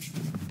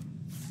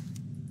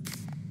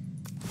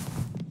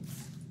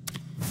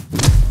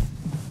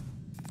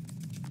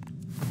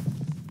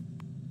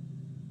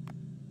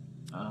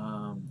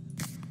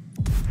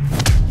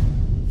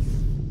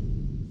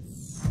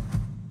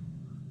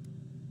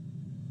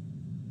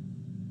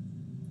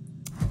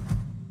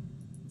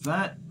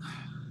 That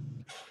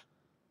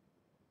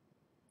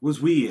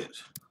was weird.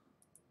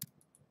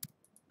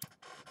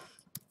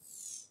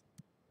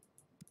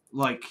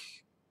 Like,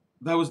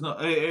 that was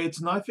not... It's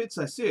iFits,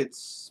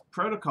 iSits.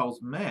 Protocols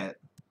met.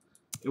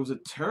 It was a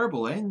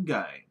terrible end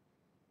game.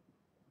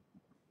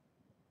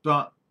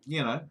 But,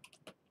 you know,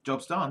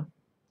 job's done.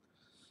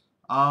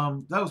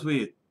 That was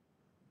weird.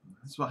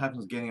 That's what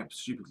happens getting up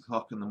stupid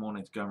o'clock in the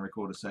morning to go and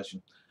record a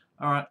session.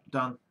 Alright,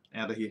 done.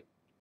 Out of here.